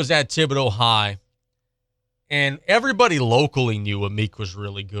 Amik was at Thibodeau High, and everybody locally knew Amik was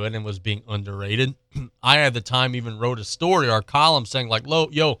really good and was being underrated. I, at the time, even wrote a story, our column, saying,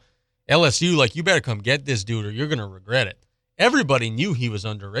 yo, LSU, you better come get this dude or you're going to regret it. Everybody knew he was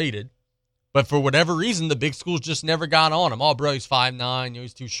underrated, but for whatever reason, the big schools just never got on him. Oh, bro, he's 5'9",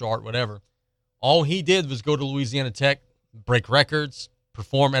 he's too short, whatever. All he did was go to Louisiana Tech, break records,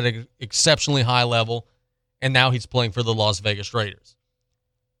 perform at an exceptionally high level, and now he's playing for the Las Vegas Raiders.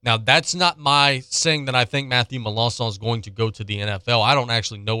 Now, that's not my saying that I think Matthew Melanson is going to go to the NFL. I don't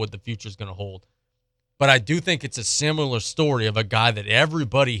actually know what the future is going to hold. But I do think it's a similar story of a guy that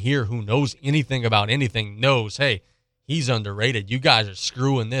everybody here who knows anything about anything knows, hey, he's underrated. You guys are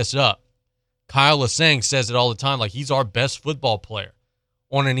screwing this up. Kyle Lasang says it all the time, he's our best football player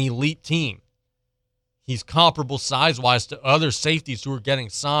on an elite team. He's comparable size-wise to other safeties who are getting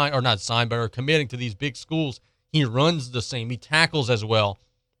signed, or not signed, but are committing to these big schools. He runs the same. He tackles as well.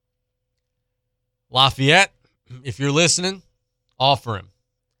 Lafayette, if you're listening, offer him.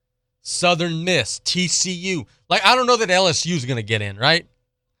 Southern Miss, TCU. I don't know that LSU is going to get in, right?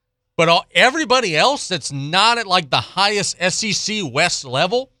 But everybody else that's not at the highest SEC West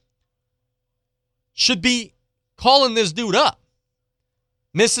level should be calling this dude up.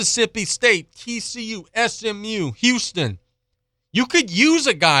 Mississippi State, TCU, SMU, Houston. You could use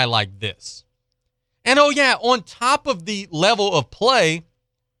a guy like this. And on top of the level of play,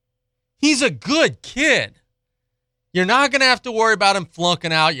 he's a good kid. You're not going to have to worry about him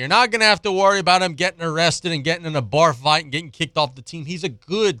flunking out. You're not going to have to worry about him getting arrested and getting in a bar fight and getting kicked off the team. He's a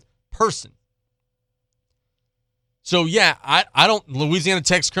good person. So, Louisiana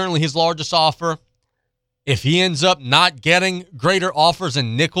Tech's currently his largest offer. If he ends up not getting greater offers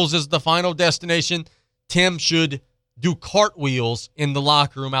and Nichols is the final destination, Tim should do cartwheels in the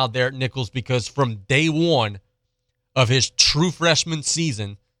locker room out there at Nichols because from day one of his true freshman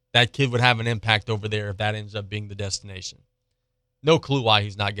season, that kid would have an impact over there if that ends up being the destination. No clue why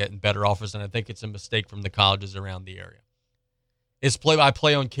he's not getting better offers, and I think it's a mistake from the colleges around the area. It's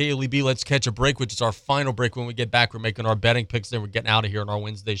play-by-play on KLEB. Let's catch a break, which is our final break. When we get back, we're making our betting picks. Then we're getting out of here on our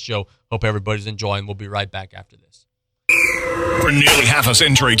Wednesday show. Hope everybody's enjoying. We'll be right back after this. For nearly half a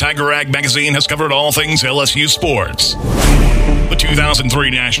century, Tiger Rag Magazine has covered all things LSU sports. The 2003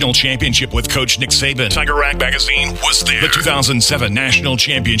 National Championship with Coach Nick Saban. Tiger Rag Magazine was there. The 2007 National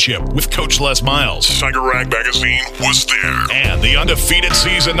Championship with Coach Les Miles. Tiger Rag Magazine was there. And the undefeated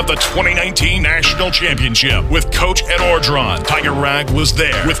season of the 2019 National Championship with Coach Ed Ordron. Tiger Rag was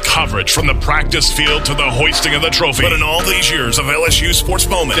there with coverage from the practice field to the hoisting of the trophy. But in all these years of LSU sports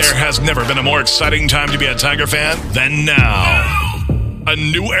moments, there has never been a more exciting time to be a Tiger fan than now. A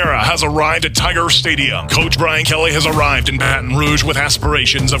new era has arrived at Tiger Stadium. Coach Brian Kelly has arrived in Baton Rouge with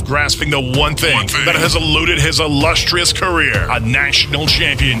aspirations of grasping the one thing that has eluded his illustrious career, a national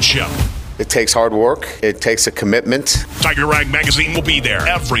championship. It takes hard work. It takes a commitment. Tiger Rag Magazine will be there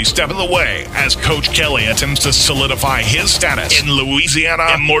every step of the way as Coach Kelly attempts to solidify his status in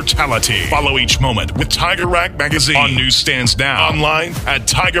Louisiana immortality. Follow each moment with Tiger Rag Magazine on newsstands now, online at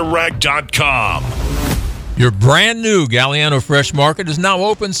tigerrag.com. Your brand new Galliano Fresh Market is now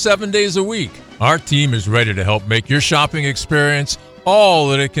open 7 days a week. Our team is ready to help make your shopping experience all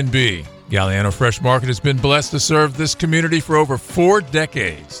that it can be. Galliano Fresh Market has been blessed to serve this community for over 4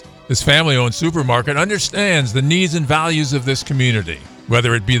 decades. This family-owned supermarket understands the needs and values of this community.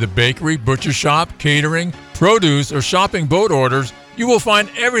 Whether it be the bakery, butcher shop, catering, produce, or shopping boat orders, you will find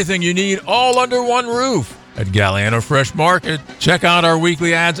everything you need all under one roof. At Galliano Fresh Market, check out our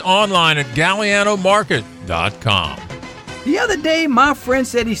weekly ads online at GallianoMarket.com. The other day, my friend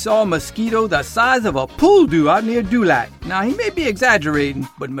said he saw a mosquito the size of a pool dew out near Dulac. Now, he may be exaggerating,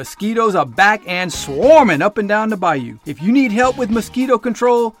 but mosquitoes are back and swarming up and down the bayou. If you need help with mosquito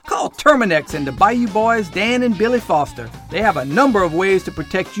control, call Terminex and the Bayou Boys, Dan and Billy Foster. They have a number of ways to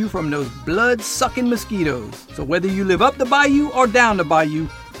protect you from those blood-sucking mosquitoes. So whether you live up the bayou or down the bayou,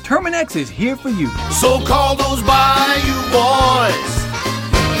 Terminex is here for you. So call those Bayou Boys.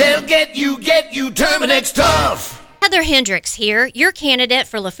 They'll get you Terminex tough. Heather Hendricks here, your candidate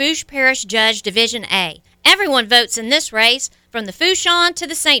for Lafourche Parish Judge Division A. Everyone votes in this race, from the Fouchon to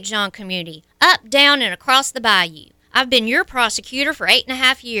the St. John community, up, down, and across the bayou. I've been your prosecutor for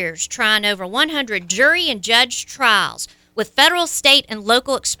 8.5 years, trying over 100 jury and judge trials with federal, state, and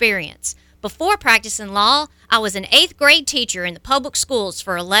local experience. Before practicing law, I was an 8th grade teacher in the public schools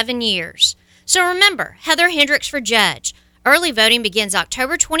for 11 years. So remember, Heather Hendricks for judge. Early voting begins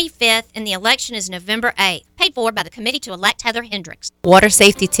October 25th, and the election is November 8th. Paid for by the Committee to Elect Heather Hendricks. Water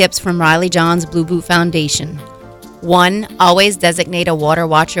safety tips from Riley John's Blue Boot Foundation. 1. Always designate a water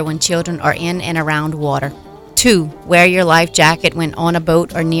watcher when children are in and around water. 2. Wear your life jacket when on a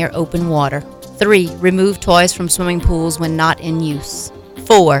boat or near open water. 3. Remove toys from swimming pools when not in use.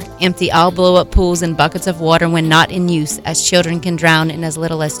 4. Empty all blow-up pools and buckets of water when not in use, as children can drown in as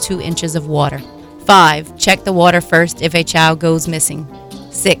little as 2 inches of water. 5. Check the water first if a child goes missing.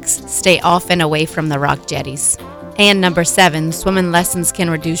 6. Stay off and away from the rock jetties. And number 7, swimming lessons can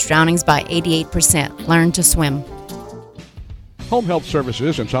reduce drownings by 88%. Learn to swim. Home health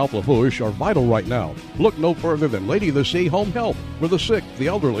services in South Lafourche are vital right now. Look no further than Lady of the Sea Home Health. For the sick, the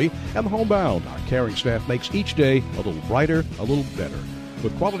elderly, and the homebound, our caring staff makes each day a little brighter, a little better.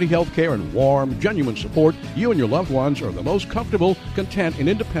 With quality health care and warm, genuine support, you and your loved ones are the most comfortable, content, and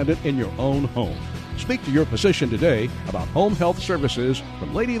independent in your own home. Speak to your physician today about home health services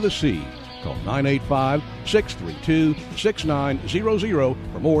from Lady of the Sea. Call 985-632-6900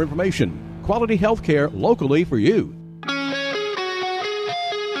 for more information. Quality health care locally for you.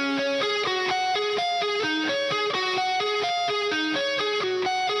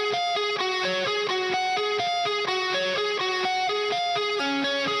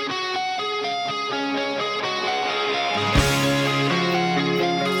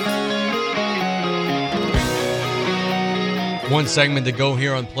 One segment to go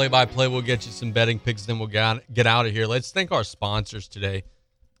here on Play-by-Play. We'll get you some betting picks, then we'll get out of here. Let's thank our sponsors today.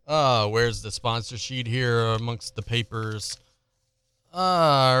 Where's the sponsor sheet here amongst the papers?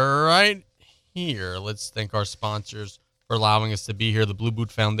 Right here. Let's thank our sponsors for allowing us to be here. The Blue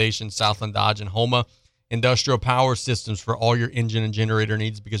Boot Foundation, Southland Dodge, and Homa. Industrial Power Systems for all your engine and generator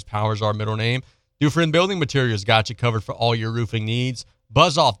needs, because power is our middle name. Dufresne Building Materials got you covered for all your roofing needs.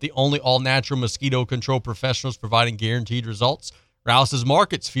 Buzz Off, the only all-natural mosquito control professionals providing guaranteed results. Rouse's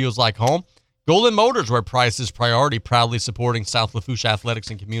Markets, feels like home. Golden Motors, where price is priority, proudly supporting South Lafourche athletics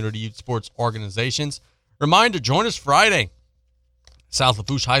and community youth sports organizations. Reminder, join us Friday. South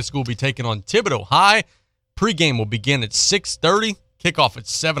Lafourche High School will be taking on Thibodeau High. Pregame will begin at 6:30. Kickoff at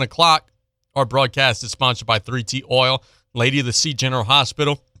 7 o'clock. Our broadcast is sponsored by 3T Oil, Lady of the Sea General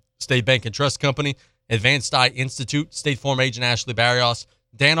Hospital, State Bank and Trust Company, Advanced Eye Institute, State Farm agent Ashley Barrios,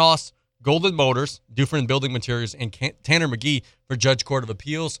 Danos, Golden Motors, Dufresne Building Materials, and Tanner McGee for Judge Court of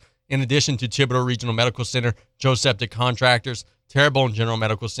Appeals, in addition to Thibodeau Regional Medical Center, Joe Septic Contractors, Terrebonne General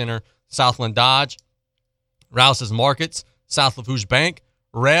Medical Center, Southland Dodge, Rouse's Markets, South Lafourche Bank,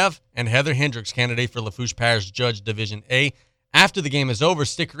 Rev, and Heather Hendricks, candidate for Lafourche Parish Judge Division A. After the game is over,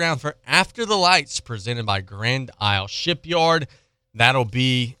 stick around for After the Lights, presented by Grand Isle Shipyard. That'll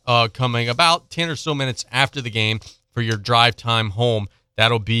be coming about 10 or so minutes after the game for your drive time home.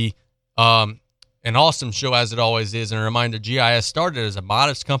 That'll be an awesome show, as it always is. And a reminder, GIS started as a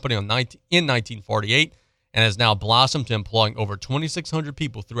modest company in 1948 and has now blossomed to employing over 2,600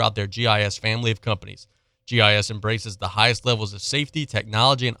 people throughout their GIS family of companies. GIS embraces the highest levels of safety,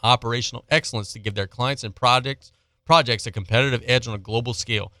 technology, and operational excellence to give their clients and projects a competitive edge on a global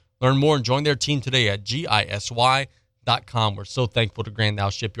scale. Learn more and join their team today at GISY.com. We're so thankful to Grand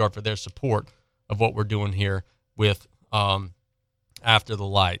Isle Shipyard for their support of what we're doing here with After the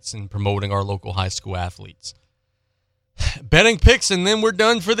Lights and promoting our local high school athletes. Betting picks, and then we're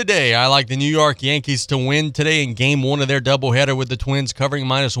done for the day. I like the New York Yankees to win today in game one of their doubleheader with the Twins covering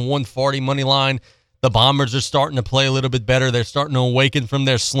minus 140 money line. The Bombers are starting to play a little bit better. They're starting to awaken from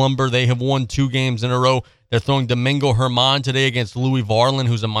their slumber. They have won 2 games in a row. They're throwing Domingo Germán today against Louis Varland,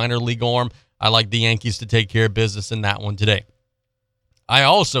 who's a minor league arm. I like the Yankees to take care of business in that one today. I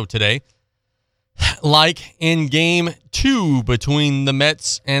also today like in game 2 between the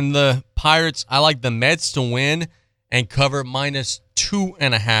Mets and the Pirates, I like the Mets to win and cover minus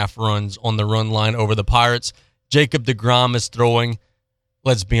 2.5 runs on the run line over the Pirates. Jacob deGrom is throwing.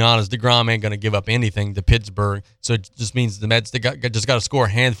 Let's be honest, deGrom ain't going to give up anything to Pittsburgh. So it just means the Mets just got to score a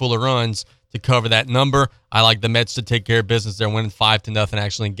handful of runs to cover that number. I like the Mets to take care of business. They're winning 5-0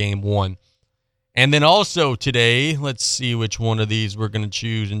 actually in game 1. And then also today, let's see which one of these we're going to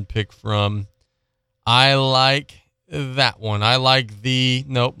choose and pick from. I like that one. I like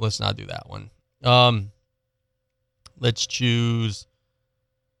nope, let's not do that one. Let's choose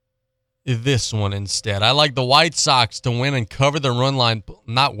this one instead. I like the White Sox to win and cover the run line,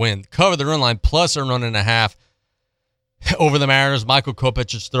 cover the run line plus a run and a half over the Mariners. Michael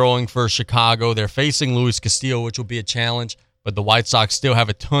Kopech is throwing for Chicago. They're facing Luis Castillo, which will be a challenge, but the White Sox still have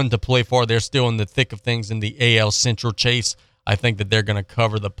a ton to play for. They're still in the thick of things in the AL Central chase. I think that they're going to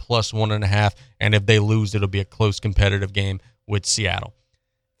cover the plus 1.5, and if they lose, it'll be a close competitive game with Seattle.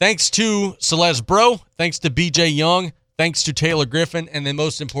 Thanks to Celeste Breaux. Thanks to BJ Young. Thanks to Taylor Griffin. And then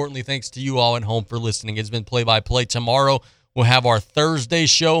most importantly, thanks to you all at home for listening. It's been Play-by-Play. Tomorrow, we'll have our Thursday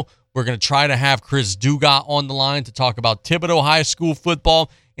show. We're going to try to have Chris Dugas on the line to talk about Thibodeau High School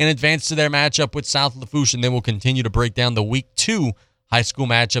football in advance to their matchup with South Lafourche. And then we'll continue to break down the Week 2 high school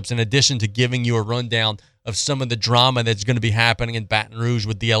matchups in addition to giving you a rundown of some of the drama that's going to be happening in Baton Rouge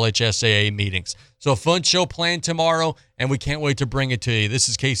with the LHSAA meetings. So a fun show planned tomorrow, and we can't wait to bring it to you. This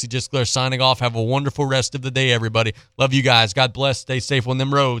is Casey Gisclair signing off. Have a wonderful rest of the day, everybody. Love you guys. God bless. Stay safe on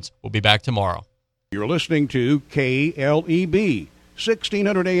them roads. We'll be back tomorrow. You're listening to KLEB,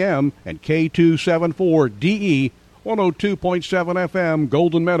 1600 AM and K274DE, 102.7 FM,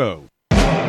 Golden Meadow.